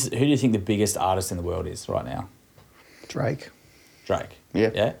 who do you think the biggest artist in the world is right now? Drake.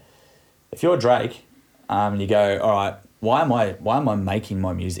 Yeah. If you're Drake, and you go, all right, why am I making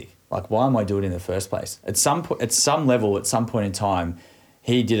my music? Like, why am I doing it in the first place? At some level, at some point in time,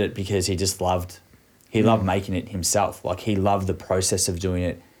 he did it because he just loved making it himself. Like, he loved the process of doing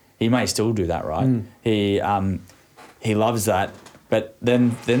it. He may still do that, right? He loves that. But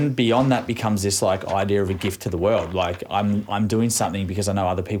then beyond that becomes this, like, idea of a gift to the world. Like, I'm doing something because I know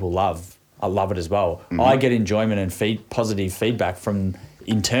other people love it as well. I get enjoyment and positive feedback from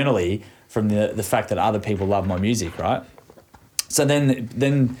internally from the fact that other people love my music, right? So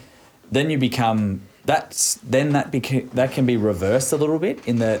then you become that can be reversed a little bit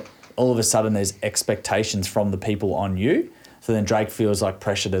in that all of a sudden there's expectations from the people on you. So then Drake feels like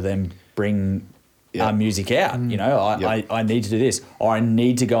pressure to then bring music out. You know, I need to do this, or I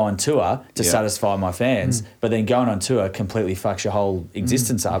need to go on tour to satisfy my fans. But then going on tour completely fucks your whole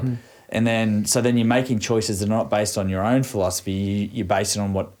existence up. And then you're making choices that are not based on your own philosophy. You're based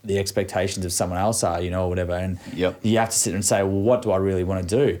on what the expectations of someone else are, you know, or whatever. And you have to sit there and say, well, what do I really want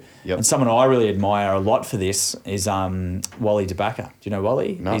to do? And someone I really admire a lot for this is Wally DeBacker. Do you know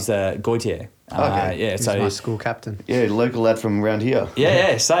Wally? No. He's the Goitier. Okay. He's my school captain. Yeah, local lad from around here.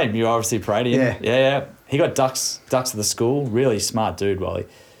 Yeah, same. You're obviously Paradian. Yeah. Yeah. He got ducks at the school. Really smart dude, Wally.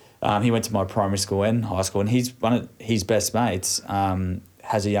 He went to my primary school and high school, and he's one of his best mates.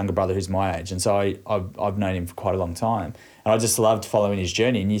 Has a younger brother who's my age, and so I've known him for quite a long time, and I just loved following his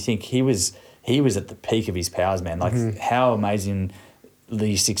journey. And you think he was at the peak of his powers, man. Like how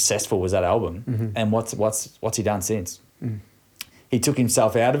amazingly successful was that album, and what's he done since? He took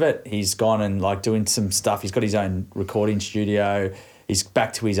himself out of it. He's gone and like doing some stuff. He's got his own recording studio. He's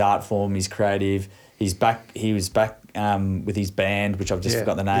back to his art form. He's creative. He's back. He was back with his band, which I've just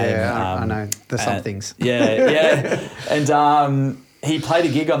forgot the name. Yeah, I know the somethings. Yeah, and he played a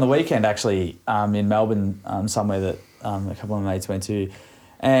gig on the weekend actually in Melbourne, somewhere that a couple of mates went to,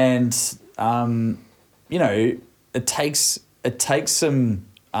 and you know, it takes some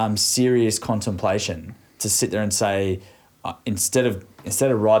serious contemplation to sit there and say, instead of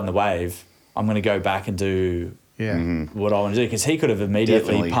riding the wave, I'm going to go back and do what I want to do, because he could have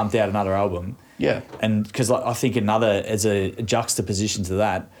immediately pumped out another album. Yeah, and because I think as a juxtaposition to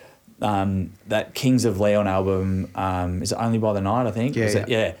that. That Kings of Leon album, is it Only by the Night, I think?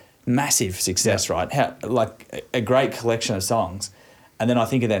 Yeah. Massive success, right? Like a great collection of songs. And then I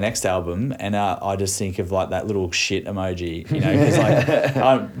think of their next album, and I just think of like that little shit emoji, you know, because like,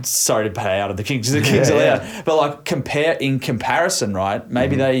 I'm sorry to pay out of the Kings of Leon, but like in comparison, right?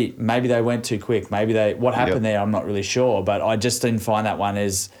 Maybe they went too quick. What happened there, I'm not really sure, but I just didn't find that one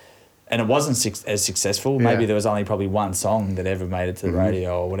and it wasn't as successful. Maybe there was only probably one song that ever made it to the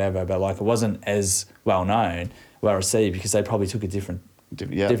radio or whatever, but like it wasn't as well known, well received, because they probably took a different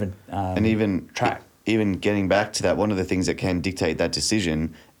and even track. Even getting back to that, one of the things that can dictate that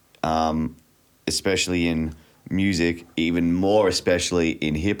decision, especially in music, even more especially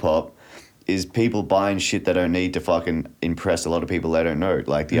in hip hop, is people buying shit they don't need to fucking impress a lot of people they don't know.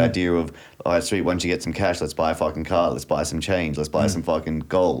 Like the idea of, all right, sweet, once you get some cash, let's buy a fucking car, let's buy some change, let's buy some fucking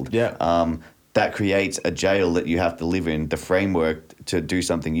gold. Yeah. That creates a jail that you have to live in, the framework to do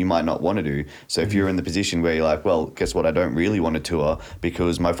something you might not want to do. So if you're in the position where you're like, well, guess what, I don't really want to tour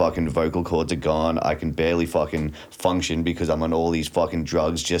because my fucking vocal cords are gone, I can barely fucking function because I'm on all these fucking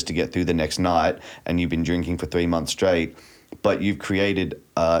drugs just to get through the next night, and you've been drinking for 3 months straight, but you've created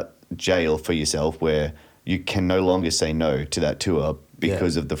a jail for yourself where you can no longer say no to that tour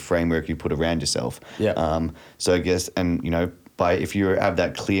because of the framework you put around yourself. So I guess, and you know, if you have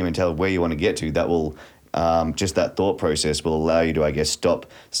that clear mentality of where you want to get to, that will just that thought process will allow you to, I guess, stop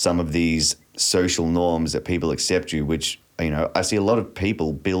some of these social norms that people accept you, which, you know, I see a lot of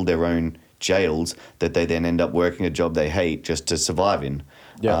people build their own jails that they then end up working a job they hate just to survive in.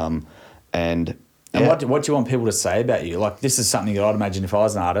 And what do you want people to say about you? Like, this is something that I'd imagine if I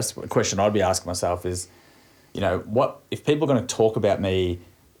was an artist, a question I'd be asking myself is, you know, what if people are going to talk about me,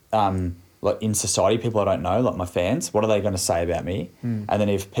 like in society, people I don't know, like my fans, what are they going to say about me? And then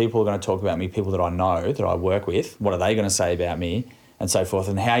if people are going to talk about me, people that I know, that I work with, what are they going to say about me, and so forth,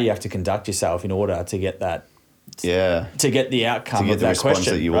 and how you have to conduct yourself in order to get that, to get the outcome of that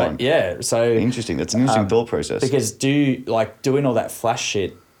question that you right? want. Yeah, so interesting. That's an interesting thought process. Because doing all that flash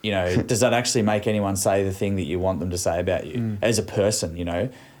shit, you know, does that actually make anyone say the thing that you want them to say about you as a person? You know,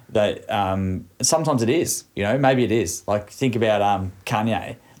 that sometimes it is. You know, maybe it is. Like think about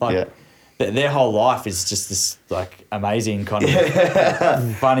Kanye, like. Their whole life is just this like amazing kind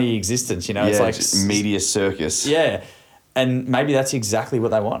of funny existence, you know. It's like just media circus. Yeah, and maybe that's exactly what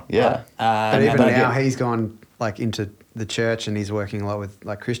they want. Yeah, right? But even now he's gone like into the church and he's working a lot with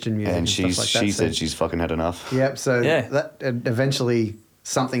like Christian music and stuff like that. She said she's fucking had enough. Yep. So that eventually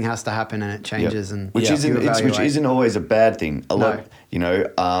something has to happen and it changes, and which isn't always a bad thing. You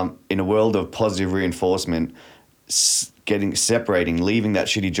know, in a world of positive reinforcement. Leaving that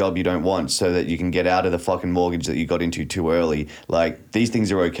shitty job you don't want so that you can get out of the fucking mortgage that you got into too early. Like, these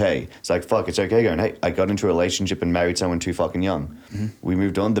things are okay. It's like, fuck, it's okay going, hey, I got into a relationship and married someone too fucking young. We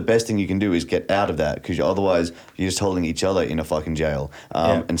moved on. The best thing you can do is get out of that, because otherwise you're just holding each other in a fucking jail.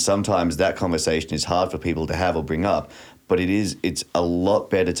 And sometimes that conversation is hard for people to have or bring up. But it's a lot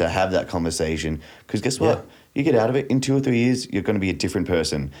better to have that conversation, because guess what? you get out of it, in 2 or 3 years, you're going to be a different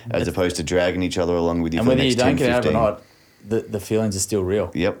person as opposed to dragging each other along with you And for the whether next you don't 10, get out 15. of it or not, the feelings are still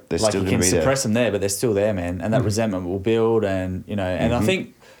real. Yep, they're like still you going can to be there. suppress them there, but they're still there, man. And that resentment will build, and and I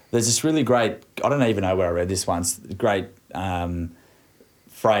think there's this really great. I don't even know where I read this once. Great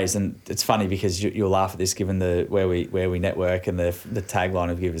phrase, and it's funny because you'll laugh at this given the where we network and the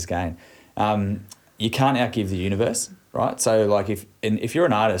tagline of Givers Gain. You can't outgive the universe, right? So like if you're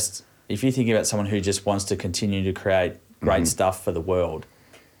an artist, if you're thinking about someone who just wants to continue to create great stuff for the world,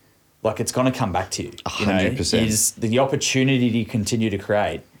 like it's going to come back to you. 100%. Is the opportunity to continue to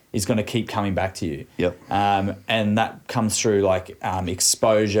create is going to keep coming back to you. Yep. And that comes through like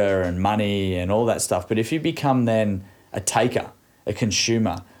exposure and money and all that stuff. But if you become then a taker, a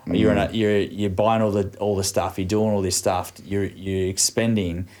consumer, you're buying all the stuff, you're doing all this stuff, you're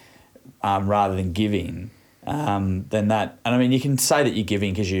expending rather than giving. Then that, and I mean, you can say that you're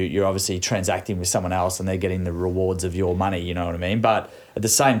giving because you're obviously transacting with someone else and they're getting the rewards of your money. You know what I mean? But at the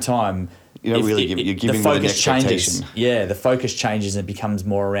same time, You don't really give. You're giving the with an focus changes. expectation. Yeah, the focus changes and it becomes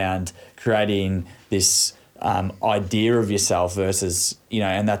more around creating this idea of yourself versus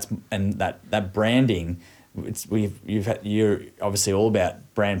and that branding. You're obviously all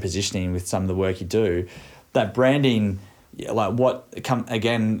about brand positioning with some of the work you do. That branding, like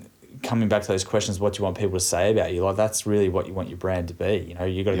coming back to those questions, what do you want people to say about you? Like that's really what you want your brand to be.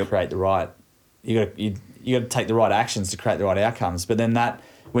 You got to create the right. You got to take the right actions to create the right outcomes. But then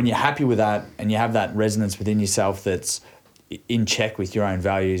when you're happy with that and you have that resonance within yourself that's in check with your own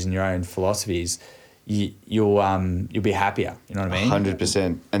values and your own philosophies, you'll be happier. You know what I mean?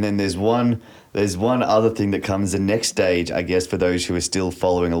 100%. And then there's one other thing that comes the next stage, I guess, for those who are still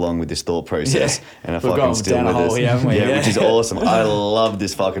following along with this thought process and are We've fucking gone still down with a hole us. here, haven't we? Yeah, Yeah. which is awesome. I love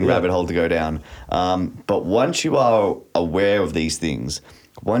this fucking rabbit hole to go down. But once you are aware of these things,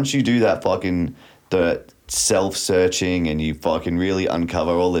 once you do that the self-searching and you fucking really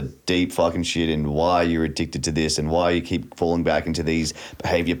uncover all the deep fucking shit and why you're addicted to this and why you keep falling back into these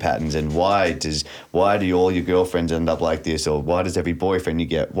behavior patterns and why do all your girlfriends end up like this, or why does every boyfriend you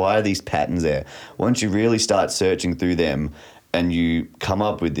get, why are these patterns there? Once you really start searching through them and you come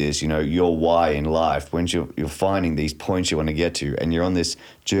up with this, your why in life, once you're finding these points you want to get to and you're on this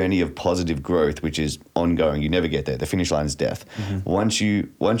journey of positive growth, which is ongoing, you never get there. The finish line is death. Once you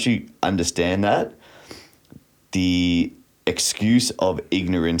understand that, the excuse of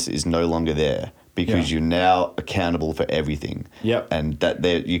ignorance is no longer there because you're now accountable for everything. Yep. And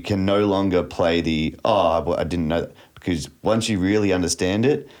that you can no longer play I didn't know that. Because once you really understand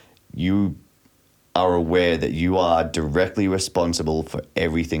it, you are aware that you are directly responsible for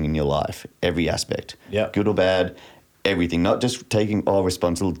everything in your life, every aspect. Yep. Good or bad, everything. Not just taking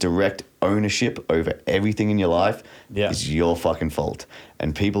responsible, direct ownership over everything in your life is your fucking fault.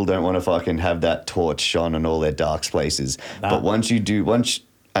 And people don't want to fucking have that torch shone on all their dark places. But it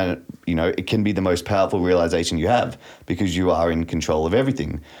can be the most powerful realization you have because you are in control of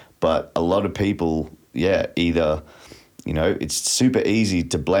everything. But a lot of people, either, it's super easy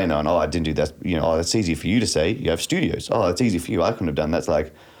to blame on, I didn't do that. That's easy for you to say. You have studios. It's easy for you. I couldn't have done that. It's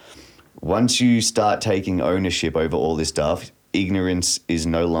like, once you start taking ownership over all this stuff, ignorance is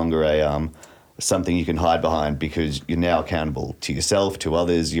no longer something you can hide behind because you're now accountable to yourself, to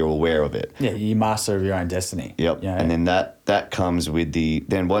others, you're aware of it. Yeah, you're master of your own destiny. Yep. And then that comes with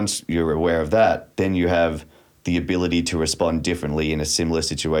then once you're aware of that, then you have the ability to respond differently in a similar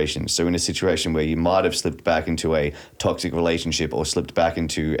situation. So in a situation where you might have slipped back into a toxic relationship or slipped back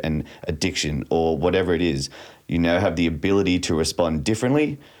into an addiction or whatever it is, you now have the ability to respond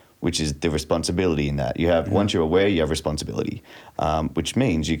differently, which is the responsibility in that. You have, once you're aware, you have responsibility, which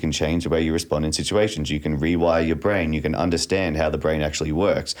means you can change the way you respond in situations. You can rewire your brain. You can understand how the brain actually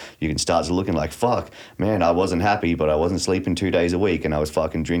works. You can start looking like, fuck, man, I wasn't happy, but I wasn't sleeping 2 days a week and I was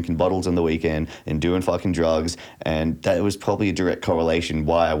fucking drinking bottles on the weekend and doing fucking drugs. And that was probably a direct correlation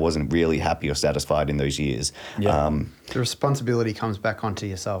why I wasn't really happy or satisfied in those years. Yeah. The responsibility comes back onto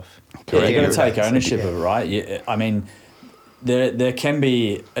yourself. Yeah, you've got to take ownership of it, right? I mean, there can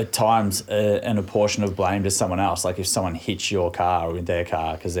be at times a portion of blame to someone else, like if someone hits your car or their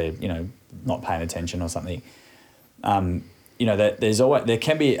car because they're not paying attention or something. There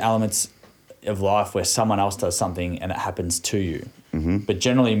can be elements of life where someone else does something and it happens to you, but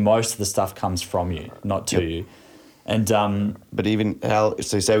generally most of the stuff comes from you, not to you. And but even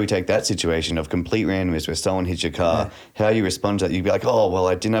so say we take that situation of complete randomness where someone hits your car, how you respond to that, you'd be like, oh well,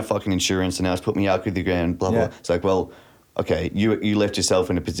 I didn't have fucking insurance and now it's put me out with the ground, blah blah. It's like, well, okay, you left yourself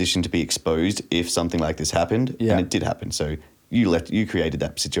in a position to be exposed if something like this happened, and it did happen. So you created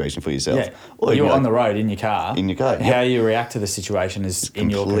that situation for yourself. Yeah. Or you're on the road in your car. In your car. How you react to the situation is in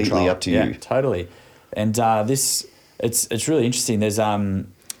your control. Completely up to you. Yeah, totally. And it's really interesting. There's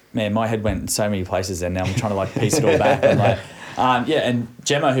man, my head went so many places, and now I'm trying to like piece it all back. I'm like, and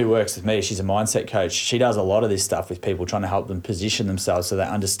Gemma, who works with me, she's a mindset coach. She does a lot of this stuff with people, trying to help them position themselves so they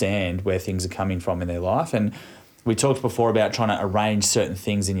understand where things are coming from in their life. And we talked before about trying to arrange certain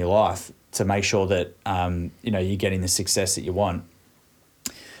things in your life to make sure that you're getting the success that you want.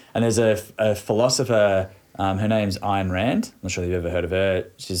 And there's a philosopher, her name's Ayn Rand. I'm not sure if you've ever heard of her.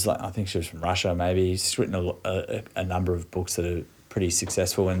 She's like, I think she was from Russia, maybe. She's written a number of books that are pretty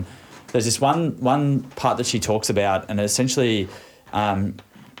successful. And there's this one part that she talks about, and essentially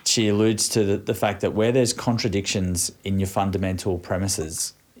she alludes to the fact that where there's contradictions in your fundamental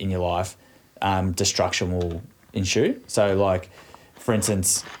premises in your life, destruction will ensue. So, like, for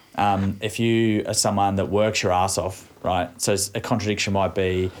instance, if you are someone that works your ass off, right? So a contradiction might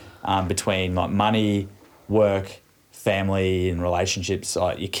be between like money, work, family, and relationships,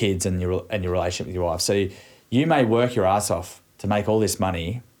 like your kids and your relationship with your wife. So you may work your ass off to make all this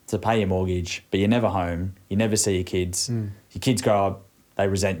money to pay your mortgage, but you're never home. You never see your kids. Your kids grow up, they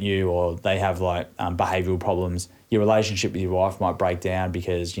resent you, or they have like behavioural problems. Your relationship with your wife might break down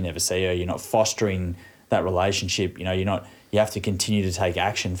because you never see her. You're not fostering that relationship. You have to continue to take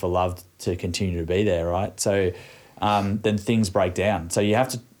action for love to continue to be there, right? So then things break down. So you have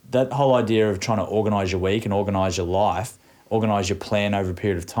to, that whole idea of trying to organise your week and organise your life, organise your plan over a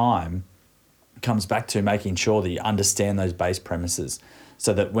period of time, comes back to making sure that you understand those base premises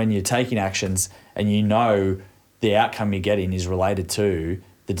so that when you're taking actions and you know the outcome you're getting is related to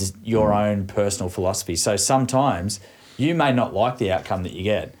your own personal philosophy. So sometimes you may not like the outcome that you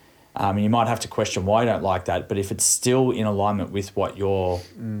get. You might have to question why you don't like that, but if it's still in alignment with what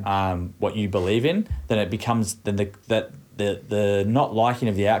what you believe in, then it becomes the not liking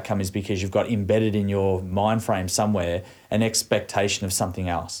of the outcome is because you've got embedded in your mind frame somewhere an expectation of something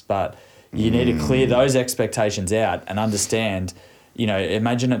else. But you need to clear those expectations out and understand.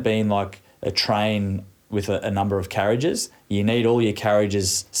 Imagine it being like a train with a number of carriages. You need all your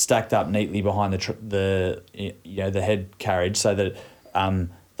carriages stacked up neatly behind the head carriage so that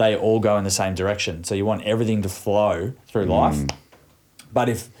they all go in the same direction. So you want everything to flow through life. But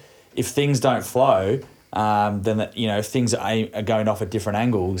if things don't flow, then if things are going off at different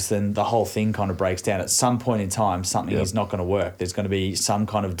angles, then the whole thing kind of breaks down. At some point in time, something is not going to work. There's going to be some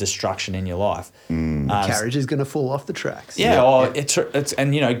kind of destruction in your life. The carriage is going to fall off the tracks. Yeah,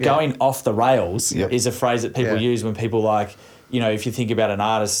 going off the rails is a phrase that people use when people like, if you think about an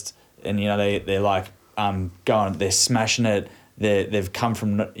artist and they're like they're smashing it. They've come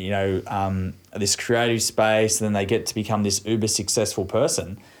from this creative space, and then they get to become this uber successful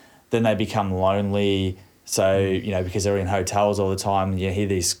person. Then they become lonely. So because they're in hotels all the time, you hear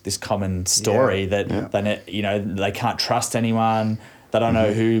this common story that they can't trust anyone. They don't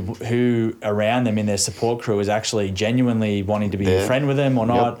know who around them in their support crew is actually genuinely wanting to be a friend with them or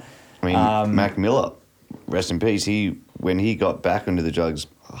not. I mean, Mac Miller, rest in peace. When he got back into the drugs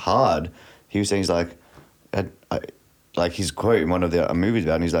hard, he was saying like his quote in one of the movies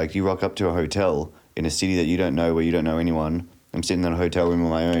about him, he's like, you rock up to a hotel in a city that you don't know, where you don't know anyone. I'm sitting in a hotel room on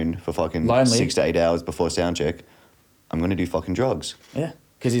my own for fucking lonely. 6 to 8 hours before sound check. I'm going to do fucking drugs. Yeah,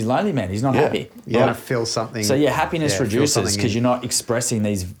 because he's lonely, man. He's not happy. You want to feel something. So your happiness reduces because you're not expressing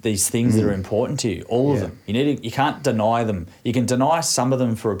these things that are important to you, all of them. You can't deny them. You can deny some of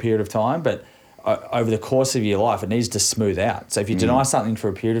them for a period of time, but over the course of your life, it needs to smooth out. So if you deny something for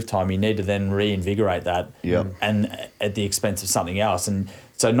a period of time, you need to then reinvigorate that and at the expense of something else. And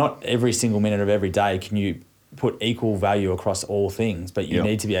so not every single minute of every day can you put equal value across all things, but you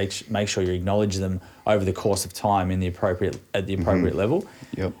need to make sure you acknowledge them over the course of time at the appropriate level.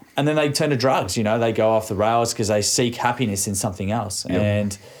 Yep. And then they turn to drugs. They go off the rails because they seek happiness in something else. Yep.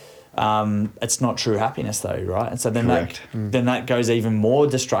 And it's not true happiness though, right? And so then that goes even more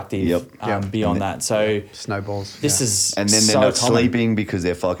destructive beyond that. So snowballs. This is and then they're not sleeping because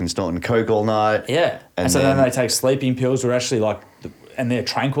they're fucking snorting coke all night. Yeah. And so then they take sleeping pills, or actually and they're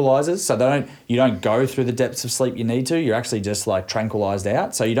tranquilizers. So you don't go through the depths of sleep you need to. You're actually just like tranquilized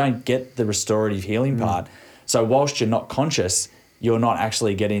out. So you don't get the restorative healing part. So whilst you're not conscious, you're not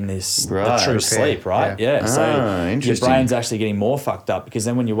actually getting the true sleep, right? Yeah. So your brain's actually getting more fucked up because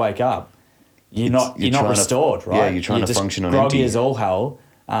then when you wake up, you're not restored, right? Yeah, you're trying to function on empty. Groggy as all hell,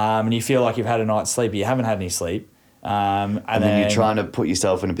 and you feel like you've had a night's sleep, but you haven't had any sleep. And then you're trying to put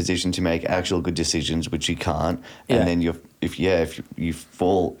yourself in a position to make actual good decisions, which you can't. And then if you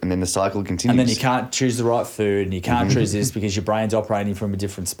fall, and then the cycle continues. And then you can't choose the right food, and you can't choose this because your brain's operating from a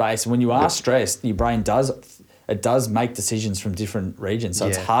different space. And when you are stressed, your brain does make decisions from different regions. So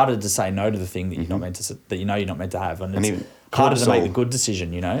it's harder to say no to the thing that you're not meant to, that you're not meant to have. And it's harder to make cortisol- the good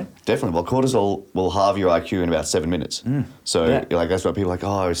decision, you know? Definitely. Well, cortisol will halve your IQ in about 7 minutes. So, Yeah. like, that's why people are like,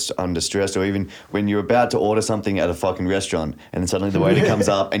 oh, I was under stress. Or even when you're about to order something at a fucking restaurant and then suddenly the waiter comes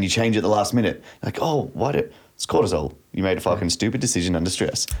up and you change it at the last minute. Like, oh, it's cortisol. You made a fucking stupid decision under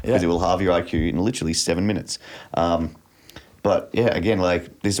stress because Yeah. it will halve your IQ in literally 7 minutes. But yeah, again,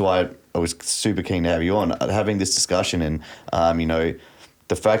 like, this is why I was super keen to have you on, having this discussion and, you know,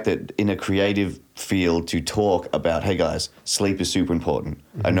 the fact that in a creative field to talk about, hey guys, sleep is super important.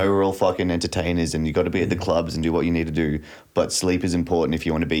 I know we're all fucking entertainers and you got to be at the clubs and do what you need to do, but sleep is important if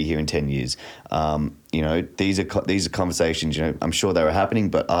you want to be here in 10 years. You know, these are conversations, you know, I'm sure they were happening,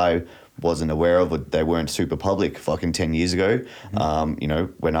 but I wasn't aware of it. They weren't super public fucking 10 years ago. You know,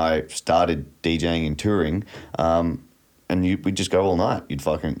 when I started DJing and touring, and we'd just go all night.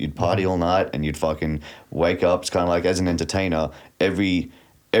 You'd party all night and you'd fucking wake up. It's kind of like, as an entertainer, every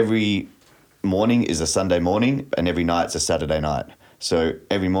morning is a Sunday morning and every night's a Saturday night. So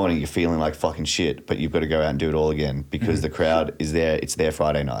every morning you're feeling like fucking shit, but you've got to go out and do it all again because the crowd is there. It's their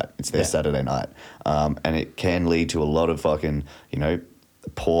Friday night. It's their Saturday night. And it can lead to a lot of fucking, you know,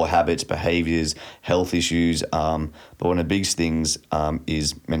 poor habits, behaviors, health issues. But one of the biggest things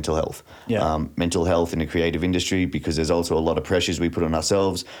is mental health. Mental health in the creative industry, because there's also a lot of pressures we put on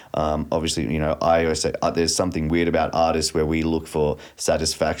ourselves. Obviously, you know, I always say there's something weird about artists where we look for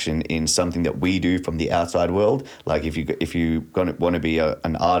satisfaction in something that we do from the outside world. Like if you want to be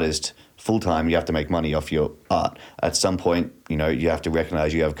an artist full-time, you have to make money off your art. At some point, you know, you have to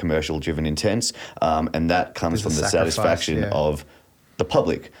recognize you have commercial-driven intents, and that comes from the satisfaction of the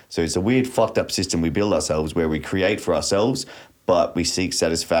public. So it's a weird fucked up system we build ourselves where we create for ourselves, but we seek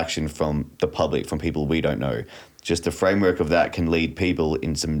satisfaction from the public, from people we don't know. Just the framework of that can lead people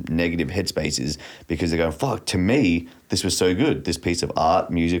in some negative headspaces because they're going, fuck, to me, this was so good. This piece of art,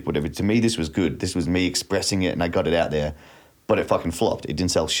 music, whatever, to me, this was good. This was me expressing it and I got it out there, but it fucking flopped. It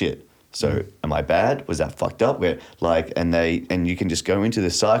didn't sell shit. So am I bad? Was that fucked up? And you can just go into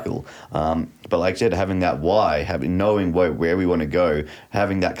this cycle. But like I said, having that why, knowing where we want to go,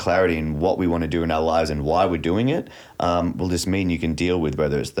 having that clarity in what we want to do in our lives and why we're doing it, will just mean you can deal with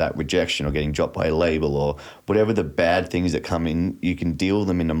whether it's that rejection or getting dropped by a label or whatever the bad things that come in, you can deal with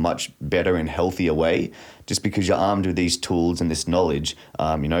them in a much better and healthier way just because you're armed with these tools and this knowledge,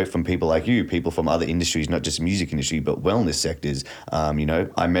 you know, from people like you, people from other industries, not just music industry, but wellness sectors. You know,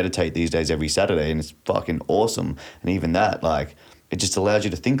 I meditate these days every Saturday and it's fucking awesome. And even that, like, it just allows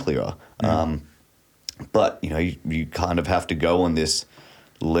you to think clearer. But, you know, you kind of have to go on this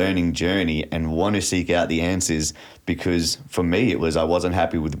learning journey and want to seek out the answers because for me, I wasn't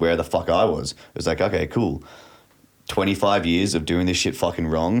happy with where the fuck I was. It was like, okay, cool. 25 years of doing this shit fucking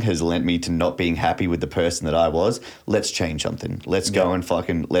wrong has lent me to not being happy with the person that I was. Let's change something. Let's go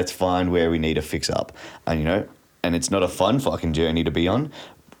and let's find where we need to fix up. And, you know, and it's not a fun fucking journey to be on.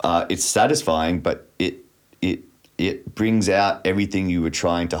 It's satisfying, but it brings out everything you were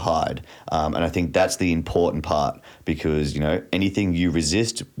trying to hide. And I think that's the important part because, you know, anything you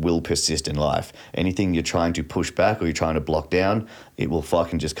resist will persist in life. Anything you're trying to push back or you're trying to block down, it will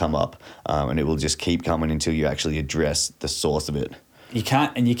fucking just come up. And it will just keep coming until you actually address the source of it. You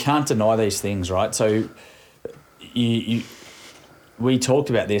can't deny these things, right? So we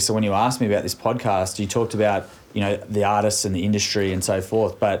talked about this, and when you asked me about this podcast, you talked about, you know, the artists and the industry and so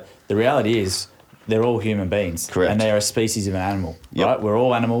forth. But the reality is they're all human beings. Correct. And they're a species of an animal, right? We're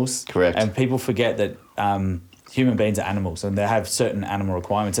all animals. Correct. And people forget that human beings are animals and they have certain animal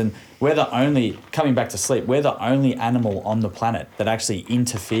requirements. And coming back to sleep, we're the only animal on the planet that actually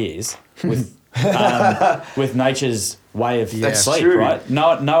interferes with with nature's way of sleep, true. right?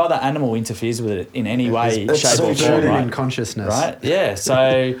 No other animal interferes with it in any way, shape so or true form, right? in consciousness. Right? Yeah.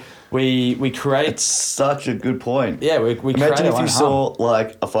 So we create. Such a good point. Yeah, we Imagine create if our you own saw harm.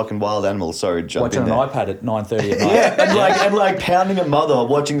 like a fucking wild animal. Sorry, jump Watching in an there. iPad at 9:30 at night. Yeah, and like pounding a mother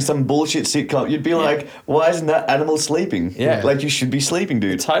watching some bullshit sitcom. You'd be like, why isn't that animal sleeping? Yeah. Like you should be sleeping,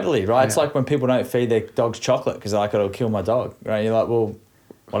 dude. Totally, right? It's like when people don't feed their dogs chocolate because they're like, it'll kill my dog, right? You're like, well,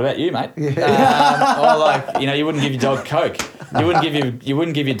 what about you, mate? Or like, you know, you wouldn't give your dog Coke. You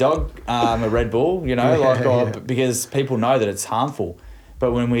wouldn't give your dog a Red Bull, you know, because people know that it's harmful.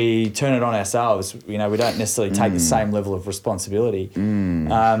 But when we turn it on ourselves, you know, we don't necessarily take the same level of responsibility.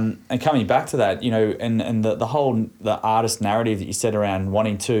 And coming back to that, you know, and the artist narrative that you said around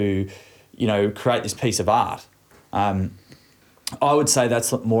wanting to, you know, create this piece of art, I would say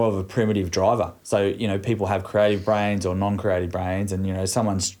that's more of a primitive driver. So, you know, people have creative brains or non-creative brains and, you know,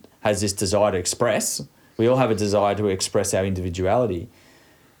 someone has this desire to express. We all have a desire to express our individuality.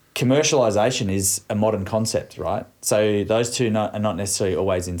 Commercialization is a modern concept, right? So those two are not necessarily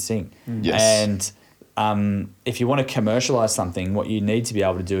always in sync. Yes. And if you want to commercialize something, what you need to be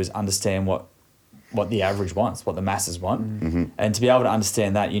able to do is understand what the average wants, what the masses want. And to be able to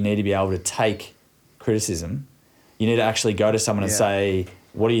understand that, you need to be able to take criticism. You need to actually go to someone and say,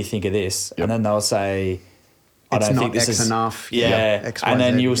 what do you think of this? And then they'll say, I It's don't not think this X is enough. Yeah. X, Y, and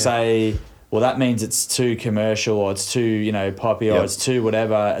then Z, you'll say, well, that means it's too commercial, or it's too, poppy, or it's too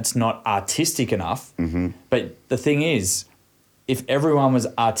whatever. It's not artistic enough. But the thing is, if everyone was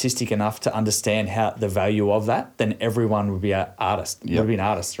artistic enough to understand the value of that, then everyone would be an artist. Would be an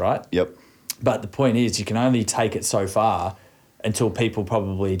artist, right? Yep. But the point is, you can only take it so far until people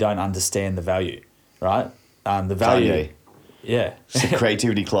probably don't understand the value, right? The value. Kanye. Yeah. It's a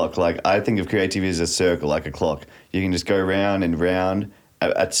creativity clock. Like, I think of creativity as a circle, like a clock. You can just go round and round.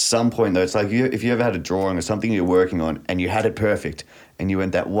 At some point, though, it's like if you ever had a drawing or something you're working on and you had it perfect and you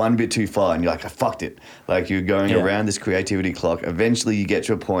went that one bit too far and you're like, I fucked it. Like, you're going around this creativity clock. Eventually, you get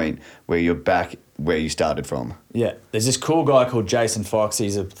to a point where you're back where you started from. Yeah. There's this cool guy called Jason Fox.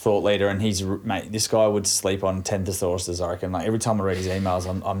 He's a thought leader, and this guy would sleep on 10 thesauruses, I reckon. Like, every time I read his emails,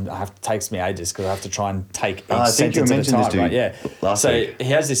 it takes me ages because I have to try and take each sentence at a time. Right? Yeah. Last week.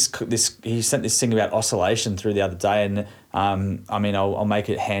 He has he sent this thing about oscillation through the other day, and I'll make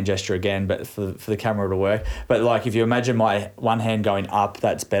a hand gesture again, but for the camera to work. But like, if you imagine my one hand going up,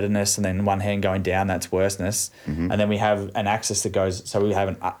 that's betterness, and then one hand going down, that's worseness. And then we have an axis that goes. So we have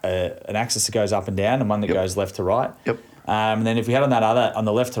an axis that goes up and down, and one that goes left to right. Yep. And then if we had on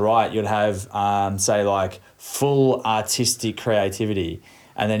the left to right, you'd have say like full artistic creativity,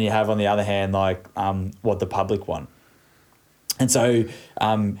 and then you have on the other hand like what the public want. And so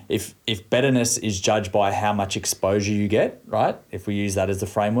if betterness is judged by how much exposure you get, right? If we use that as the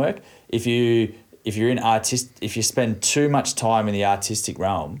framework, if you spend too much time in the artistic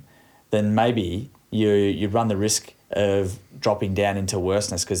realm, then maybe you run the risk of dropping down into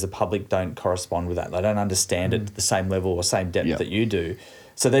worseness because the public don't correspond with that. They don't understand it at the same level or same depth that you do.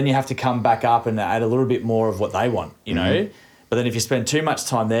 So then you have to come back up and add a little bit more of what they want, you know? But then if you spend too much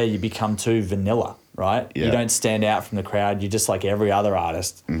time there, you become too vanilla, right? Yeah. You don't stand out from the crowd. You're just like every other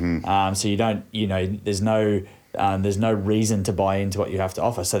artist. So you don't, there's no reason to buy into what you have to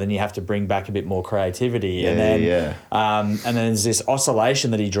offer. So then you have to bring back a bit more creativity. And then there's this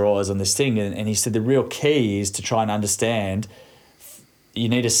oscillation that he draws on this thing. And he said the real key is to try and understand you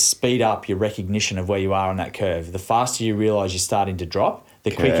need to speed up your recognition of where you are on that curve. The faster you realise you're starting to drop,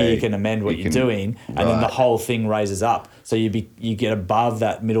 the quicker you can amend what you're doing, and then the whole thing raises up. So you get above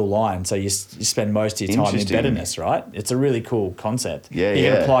that middle line. So you spend most of your time in betterness, right? It's a really cool concept. You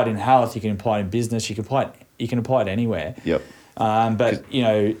can apply it in health, you can apply it in business, you can apply it anywhere. Yep. But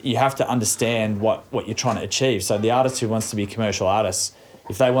you have to understand what you're trying to achieve. So the artist who wants to be commercial artists,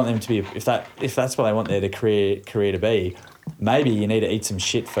 if they want them to be, if that's what they want their career to be, maybe you need to eat some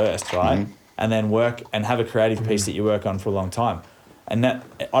shit first, right? And then work and have a creative piece that you work on for a long time. And that,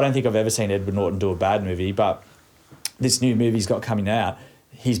 I don't think I've ever seen Edward Norton do a bad movie, but this new movie he's got coming out,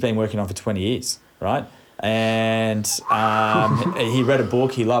 he's been working on for 20 years, right? And he read a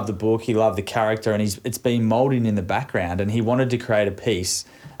book, he loved the book, he loved the character, and it's been moulding in the background, and he wanted to create a piece,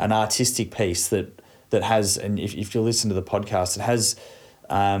 an artistic piece that has, and if you listen to the podcast, it has,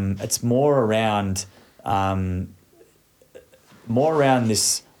 it's more around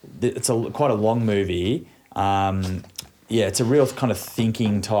this, it's quite a long movie. It's a real kind of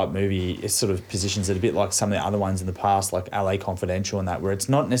thinking type movie. It sort of positions it a bit like some of the other ones in the past, like LA Confidential and that, where it's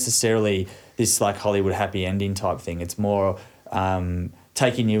not necessarily this like Hollywood happy ending type thing. It's more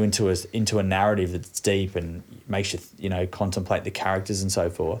taking you into a narrative that's deep and makes you contemplate the characters and so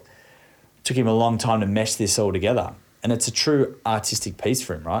forth. It took him a long time to mesh this all together, and it's a true artistic piece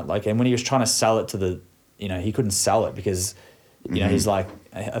for him, right? Like, and when he was trying to sell it to he couldn't sell it because he's like,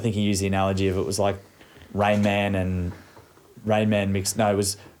 I think he used the analogy of it was like Rain Man mixed. No, it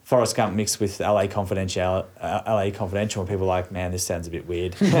was Forrest Gump mixed with LA Confidential. And people were like, man, this sounds a bit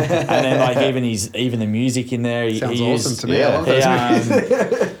weird. And then like even the music in there. Sounds awesome to me. Yeah. I love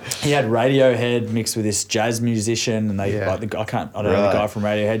those he had Radiohead mixed with this jazz musician, and they I don't know the guy from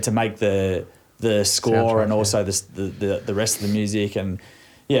Radiohead to make the score soundtrack, and also the rest of the music, and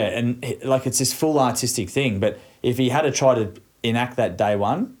like it's this full artistic thing. But if he had to try to enact that day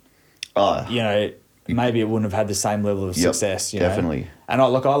one, maybe it wouldn't have had the same level of success. Definitely. And I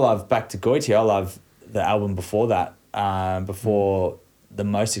love Back to Goiti. I love the album before that, before the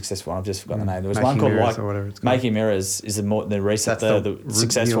most successful one. I've just forgotten the name. There was Making one called Mirrors or whatever it's called. Making Mirrors is the recent, That's the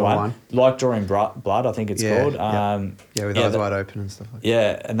successful one. Like Drawing Blood, I think it's called. With eyes wide open and stuff like that.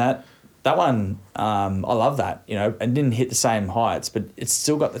 Yeah, and that one, I love that, and didn't hit the same heights, but it's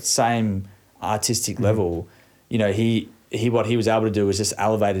still got that same artistic level. what he was able to do was just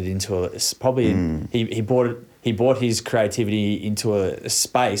elevate it into he brought his creativity into a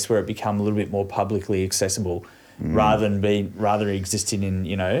space where it became a little bit more publicly accessible, rather than existing in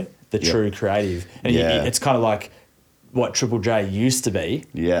the true creative. And it's kind of like what Triple J used to be,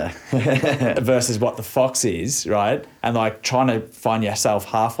 versus what the Fox is, right? And like trying to find yourself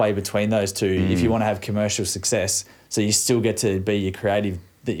halfway between those two if you want to have commercial success, so you still get to be your creative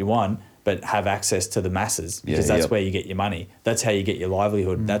that you want, but have access to the masses, because that's where you get your money. That's how you get your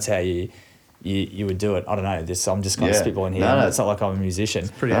livelihood. That's how you would do it. I don't know. I'm just kind of spitballing here. No. It's not like I'm a musician.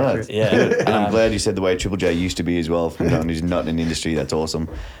 It's pretty accurate. Yeah. And I'm glad you said the way Triple J used to be as well, from someone who's not in the industry. That's awesome.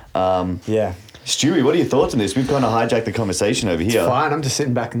 Stewie, what are your thoughts on this? We've kind of hijacked the conversation over here. It's fine. I'm just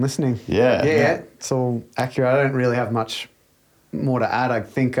sitting back and listening. Yeah. It's all accurate. I don't really have much more to add. I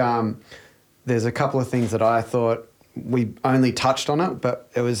think there's a couple of things that I thought we only touched on it, but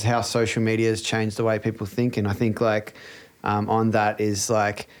it was how social media has changed the way people think. And I think like on that is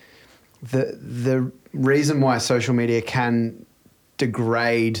like the reason why social media can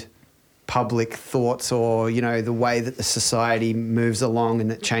degrade public thoughts, or the way that the society moves along,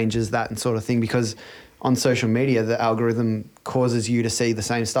 and it changes that and sort of thing, because on social media the algorithm causes you to see the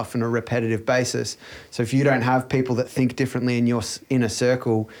same stuff on a repetitive basis. So if you don't have people that think differently in your inner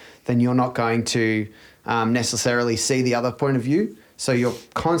circle, then you're not going to necessarily see the other point of view. So you're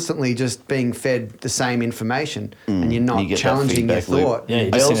constantly just being fed the same information, and you're not challenging your thought. Yeah,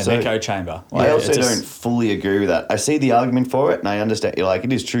 you're just in an echo chamber. I also don't fully agree with that. I see the argument for it, and I understand. Like,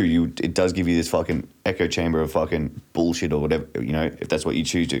 it is true. It does give you this fucking echo chamber of fucking bullshit or whatever. If that's what you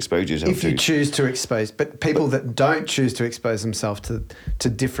choose to expose yourself to. If you choose to expose, but people that don't choose to expose themselves to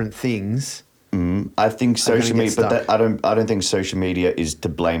different things. I think social media, but I don't think social media is to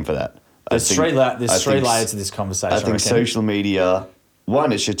blame for that. There's three layers to this conversation. I think social media,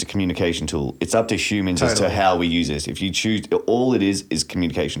 one, it's just a communication tool. It's up to humans as to how we use this. If you choose, all it is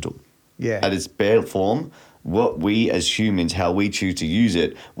communication tool. Yeah. At its bare form, what we as humans, how we choose to use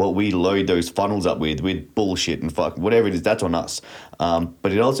it, what we load those funnels up with bullshit and fuck, whatever it is, that's on us.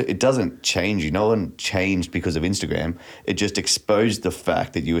 But it doesn't change you. No one changed because of Instagram. It just exposed the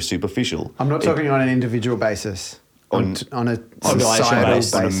fact that you were superficial. I'm not talking on an individual basis. On a societal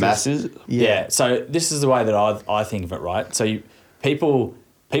basis. On a masses? Yeah. So this is the way that I think of it, right? So people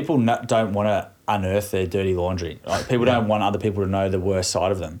don't want to unearth their dirty laundry. Right? People don't want other people to know the worst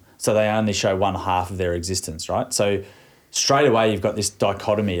side of them. So they only show one half of their existence, right? So straight away you've got this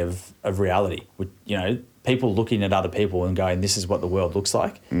dichotomy of reality. With, people looking at other people and going, this is what the world looks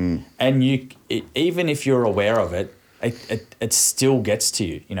like. And even if you're aware of it, it still gets to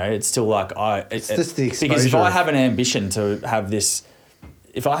you. It's still like it's just the exposure. Because if I have an ambition to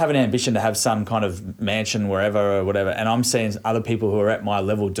have some kind of mansion wherever or whatever, and I'm seeing other people who are at my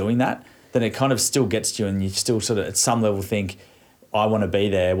level doing that, then it kind of still gets to you, and you still sort of at some level think, I want to be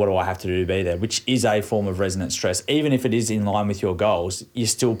there. What do I have to do to be there? Which is a form of resonant stress. Even if it is in line with your goals, you're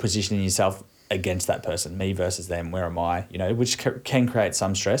still positioning yourself against that person, me versus them. Where am I? Which can create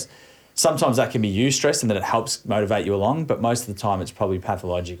some stress. Sometimes that can be eustress and that it helps motivate you along, but most of the time it's probably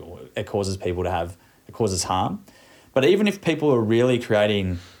pathological. It causes people it causes harm. But even if people are really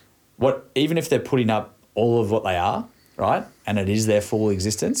creating even if they're putting up all of what they are, right, and it is their full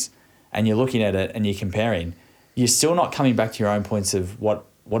existence, and you're looking at it and you're comparing, you're still not coming back to your own points of what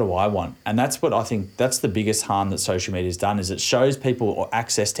do I want? And that's what I think, that's the biggest harm that social media has done, is it shows people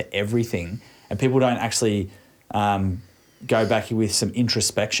access to everything, and people don't actually go back with some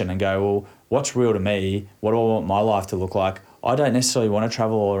introspection and go, well, what's real to me? What do I want my life to look like? I don't necessarily want to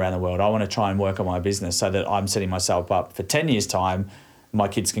travel all around the world. I want to try and work on my business so that I'm setting myself up for 10 years' time. My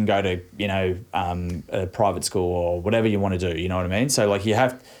kids can go to, a private school or whatever you want to do. You know what I mean? So like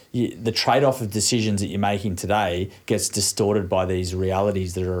the trade-off of decisions that you're making today gets distorted by these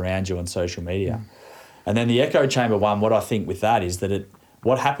realities that are around you on social media. And then the echo chamber one, what I think with that is that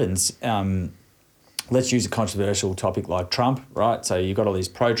what happens, let's use a controversial topic like Trump, right? So you've got all these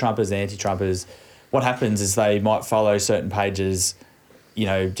pro-Trumpers, anti-Trumpers. What happens is they might follow certain pages,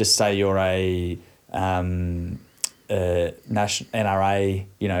 just say you're a NRA,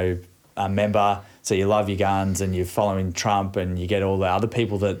 a member, so you love your guns and you're following Trump, and you get all the other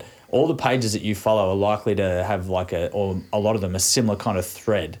people all the pages that you follow are likely to have or a lot of them a similar kind of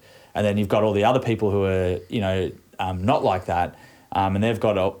thread. And then you've got all the other people who are, not like that, and they've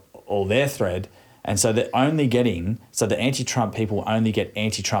got all their thread. And so the anti-Trump people only get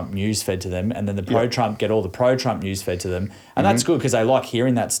anti-Trump news fed to them, and then the pro-Trump get all the pro-Trump news fed to them. And that's good because they like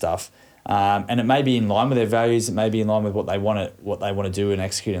hearing that stuff. And it may be in line with their values, it may be in line with what they want to do and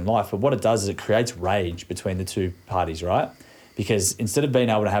execute in life. But what it does is it creates rage between the two parties, right? because instead of being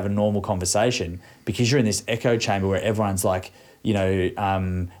able to have a normal conversation, because you're in this echo chamber where everyone's like, you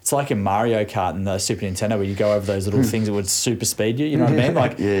know, it's like in Mario Kart and the Super Nintendo where you go over those little things that would super speed you. You know what I mean?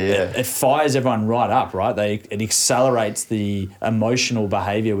 Like, it fires everyone right up, right? It accelerates the emotional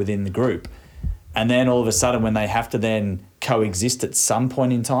behavior within the group, and then all of a sudden, when they have to then coexist at some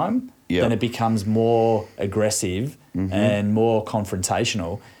point in time, then it becomes more aggressive and more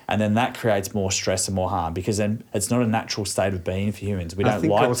confrontational. And then that creates more stress and more harm, because then it's not a natural state of being for humans. We don't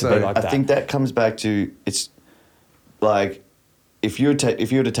like to be like that. I think that comes back to, it's like, if you were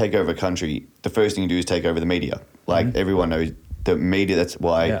to take over a country, the first thing you do is take over the media. Like, everyone knows the media. That's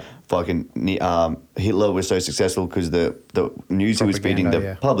why fucking Hitler was so successful, because the news he was feeding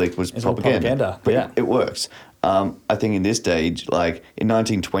the public was propaganda. But it works. I think in this stage, like in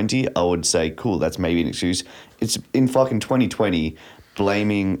 1920, I would say, cool, that's maybe an excuse. It's in fucking 2020,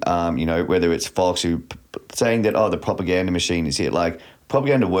 blaming, you know, whether it's Fox who saying that, oh, the propaganda machine is here. Like,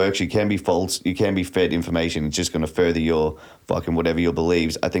 propaganda works. You can be false. You can be fed information. It's just going to further your fucking whatever your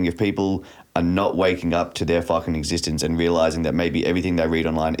beliefs. I think if people are not waking up to their fucking existence and realizing that maybe everything they read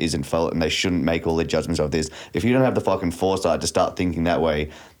online isn't felt and they shouldn't make all their judgments of this, if you don't have the fucking foresight to start thinking that way,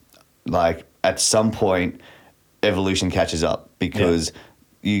 like, at some point, evolution catches up, because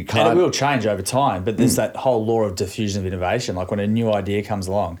you can't. And it will change over time, but there's that whole law of diffusion of innovation. Like, when a new idea comes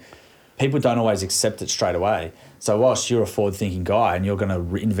along, people don't always accept it straight away. So whilst you're a forward-thinking guy and you're going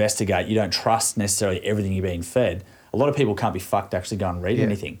to investigate, you don't trust necessarily everything you're being fed. A lot of people can't be fucked to actually go and read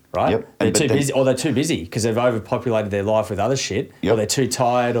anything, right? They're too busy, or they're too busy because they've overpopulated their life with other shit, or they're too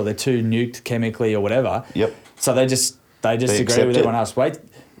tired, or they're too nuked chemically, or whatever. So they just agree with everyone else. Wait,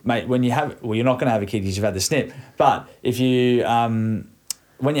 mate, when you have, well, you're not going to have a kid because you've had the snip. But if you,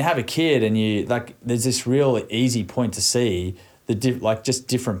 when you have a kid and you, like, there's this real easy point to see just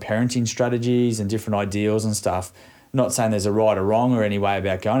different parenting strategies and different ideals and stuff. Not saying there's a right or wrong or any way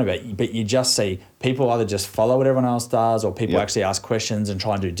about going about it, but you just see people either just follow what everyone else does, or people actually ask questions and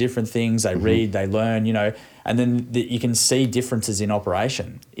try and do different things. They read, they learn, you know, and then you can see differences in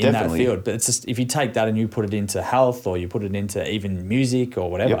operation in that field. But it's just, if you take that and you put it into health, or you put it into even music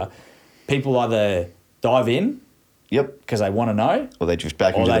or whatever, people either dive in because they want to know, or they drift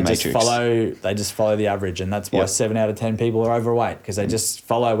back into the matrix. They just follow the average, and that's why 7 out of 10 people are overweight, because they just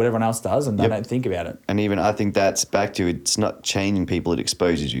follow what everyone else does and they don't think about it. And even I think that's back to, it's not changing people, it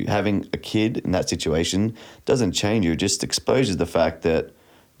exposes you. Having a kid in that situation doesn't change you, it just exposes the fact that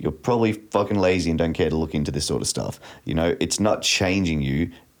you're probably fucking lazy and don't care to look into this sort of stuff. You know, it's not changing you.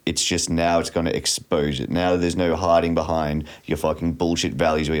 It's just now it's going to expose it. Now there's no hiding behind your fucking bullshit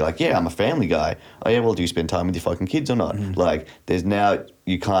values where you're like, yeah, I'm a family guy. Oh yeah, well, do you spend time with your fucking kids or not? Like, there's now,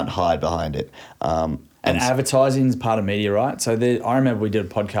 you can't hide behind it. And advertising is part of media, right? So I remember we did a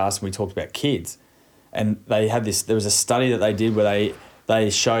podcast and we talked about kids, and they had this, there was a study that they did where they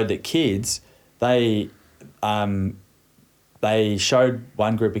showed that kids, they showed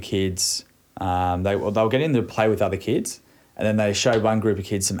one group of kids, they were getting to play with other kids. And then they showed one group of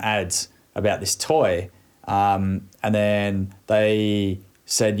kids some ads about this toy. And then they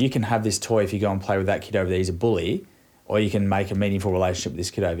said, you can have this toy if you go and play with that kid over there. He's a bully. Or you can make a meaningful relationship with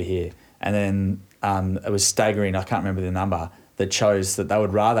this kid over here. And then it was staggering, I can't remember the number, that shows that they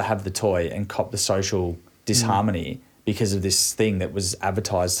would rather have the toy and cop the social disharmony because of this thing that was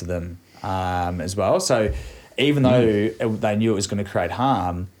advertised to them as well. So even though they knew it was going to create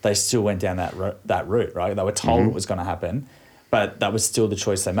harm, they still went down that route, right? They were told it was going to happen. But that was still the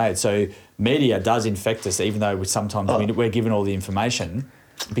choice they made. So media does infect us, even though we're given all the information,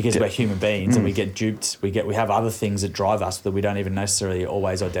 because we're human beings and we get duped. We have other things that drive us that we don't even necessarily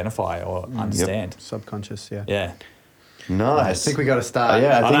always identify or understand. Subconscious, Yeah. Nice. I think we got to start.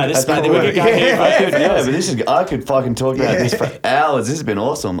 Yeah, I could fucking talk about this for hours. This has been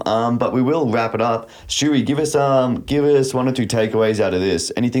awesome. But we will wrap it up. Stewie, give us 1 or 2 takeaways out of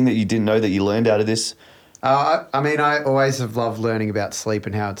this. Anything that you didn't know that you learned out of this? I mean, I always have loved learning about sleep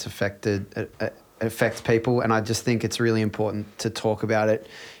and how it's affects people, and I just think it's really important to talk about it.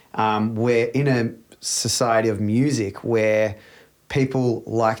 We're in a society of music where people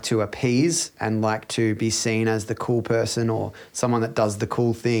like to appease and like to be seen as the cool person or someone that does the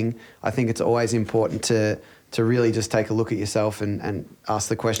cool thing. I think it's always important to really just take a look at yourself and ask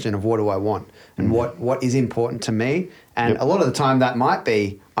the question of what do I want and what is important to me. And a lot of the time that might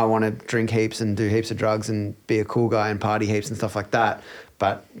be, I want to drink heaps and do heaps of drugs and be a cool guy and party heaps and stuff like that.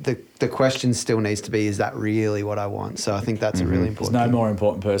 But the question still needs to be, is that really what I want? So I think that's a really important There's no more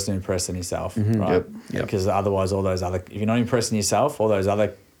important person to impress than yourself, right? Because otherwise if you're not impressing yourself, all those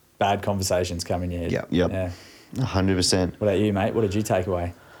other bad conversations come in your head. Yeah. 100%. What about you, mate? What did you take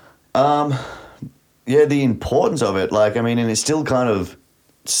away? yeah, the importance of it. Like, I mean, and it's still kind of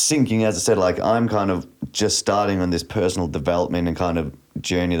sinking, as I said, like I'm kind of just starting on this personal development and kind of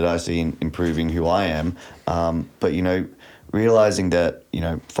journey that I see in improving who I am. But, you know, realizing that, you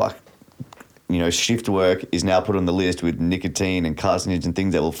know, shift work is now put on the list with nicotine and carcinogens and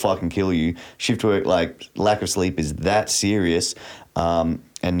things that will fucking kill you. Shift work, like lack of sleep is that serious. And,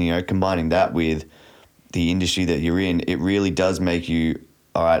 you know, combining that with the industry that you're in, it really does make you,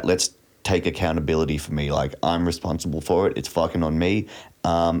 all right, let's take accountability for me. Like, I'm responsible for it. It's fucking on me.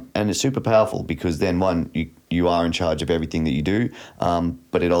 And it's super powerful because then, one, you are in charge of everything that you do,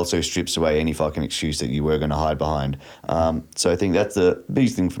 but it also strips away any fucking excuse that you were going to hide behind. So I think that's the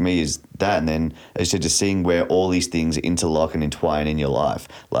biggest thing for me is that. And then, as I said, just seeing where all these things interlock and entwine in your life.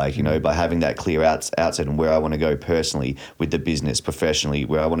 Like, you know, by having that clear outset and where I want to go personally with the business, professionally,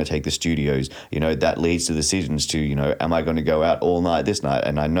 where I want to take the studios, you know, that leads to decisions to, you know, am I going to go out all night this night?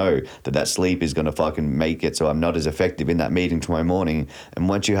 And I know that sleep is going to fucking make it so I'm not as effective in that meeting tomorrow morning. And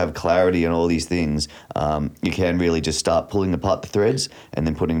once you have clarity on all these things, you can really just start pulling apart the threads and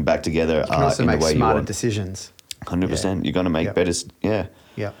then putting them back together. You can also in make the way smarter you want. Decisions. 100%. You're going to make better. Yeah.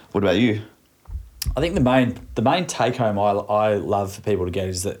 Yeah. What about you? I think the main take home I love for people to get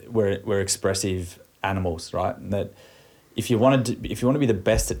is that we're expressive animals, right? And that if you want to be the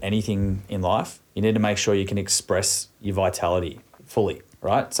best at anything in life, you need to make sure you can express your vitality fully,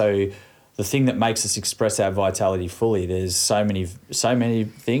 right? So the thing that makes us express our vitality fully, there's so many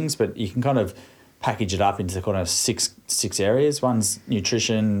things, but you can kind of package it up into kind of six areas. One's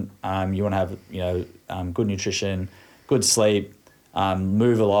nutrition. You want to have good nutrition, good sleep,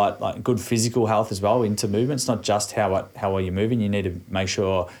 move a lot, like good physical health as well into movement. It's not just how well you're moving. You need to make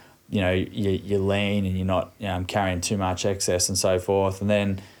sure you're lean and you're not carrying too much excess and so forth. And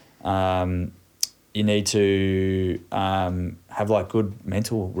then you need to have like good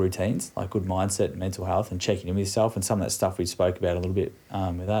mental routines, like good mindset, mental health, and checking in with yourself, and some of that stuff we spoke about a little bit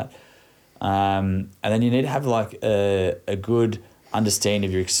with that. And then you need to have like a good understanding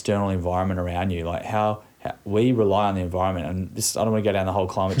of your external environment around you, like how we rely on the environment. And this, I don't want to go down the whole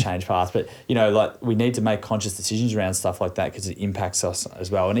climate change path, but like we need to make conscious decisions around stuff like that because it impacts us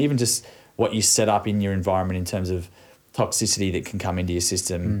as well. And even just what you set up in your environment in terms of toxicity that can come into your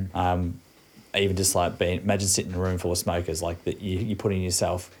system. Even just like imagine sitting in a room full of smokers, like that you're putting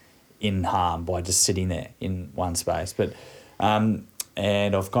yourself in harm by just sitting there in one space. But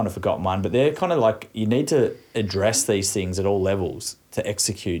and I've kind of forgotten one, but they're kind of like you need to address these things at all levels to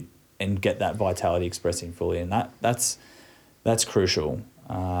execute and get that vitality expressing fully, and that's crucial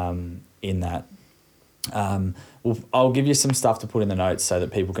in that. I'll give you some stuff to put in the notes so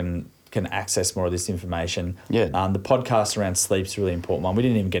that people can access more of this information. Yeah. The podcast around sleep's a really important one. We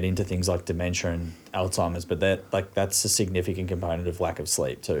didn't even get into things like dementia and Alzheimer's, but that's a significant component of lack of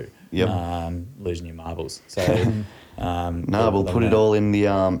sleep too. Yep. Losing your marbles. So we'll put it all in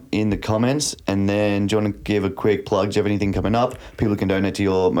the comments. And then do you want to give a quick plug? Do you have anything coming up? People can donate to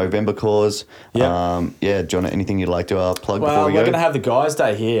your Movember cause. Yeah. Do you want anything you'd like to plug before Well, we go? we're going to have the Guys'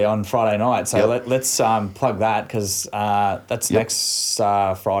 Day here on Friday night, so Yep. let's plug that because that's next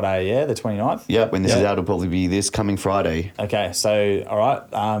Friday, the 29th. Yep, when this is out, it'll probably be this coming Friday. Okay, so all right,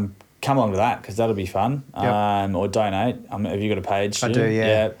 come along to that because that'll be fun. Yep. Or donate. Have you got a page? I Stu? do,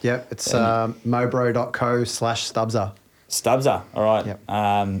 yeah. Yep, it's mobro.co/Stubser. Stubser, all right. Yep.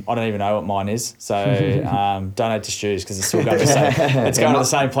 I don't even know what mine is, so donate to Stu's because it's still going to the same. It's going to the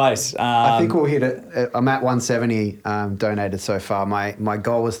same place. I think we'll hit it. I'm at 170 donated so far. My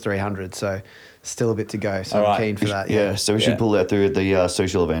goal was 300, so still a bit to go. So All I'm right. keen for that. Yeah, so we should pull that through at the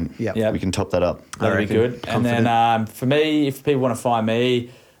social event. Yep. Yep. We can top that up. That'll be good. And then for me, if people want to find me,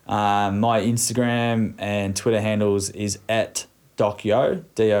 my Instagram and Twitter handles is at DocYeo,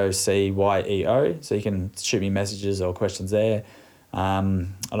 DocYeo. So you can shoot me messages or questions there. I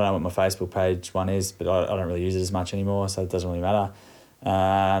don't know what my Facebook page one is, but I don't really use it as much anymore, so it doesn't really matter.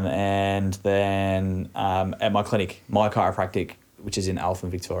 And then at my clinic, My Chiropractic, which is in Alpham,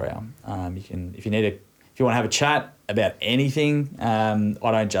 Victoria. If you want to have a chat about anything,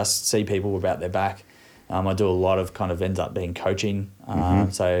 I don't just see people about their back. I do a lot of kind of ends up being coaching.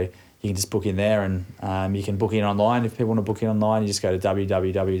 So you can just book in there and you can book in online. If people want to book in online, you just go to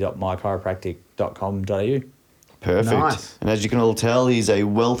www.mychiropractic.com.au. Perfect. Nice. And as you can all tell, he's a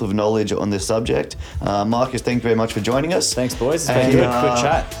wealth of knowledge on this subject. Marcus, thank you very much for joining us. Thanks, boys. It's been a good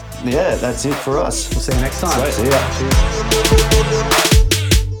chat. Yeah, that's it for us. We'll see you next time. Sweet. See ya. Cheers.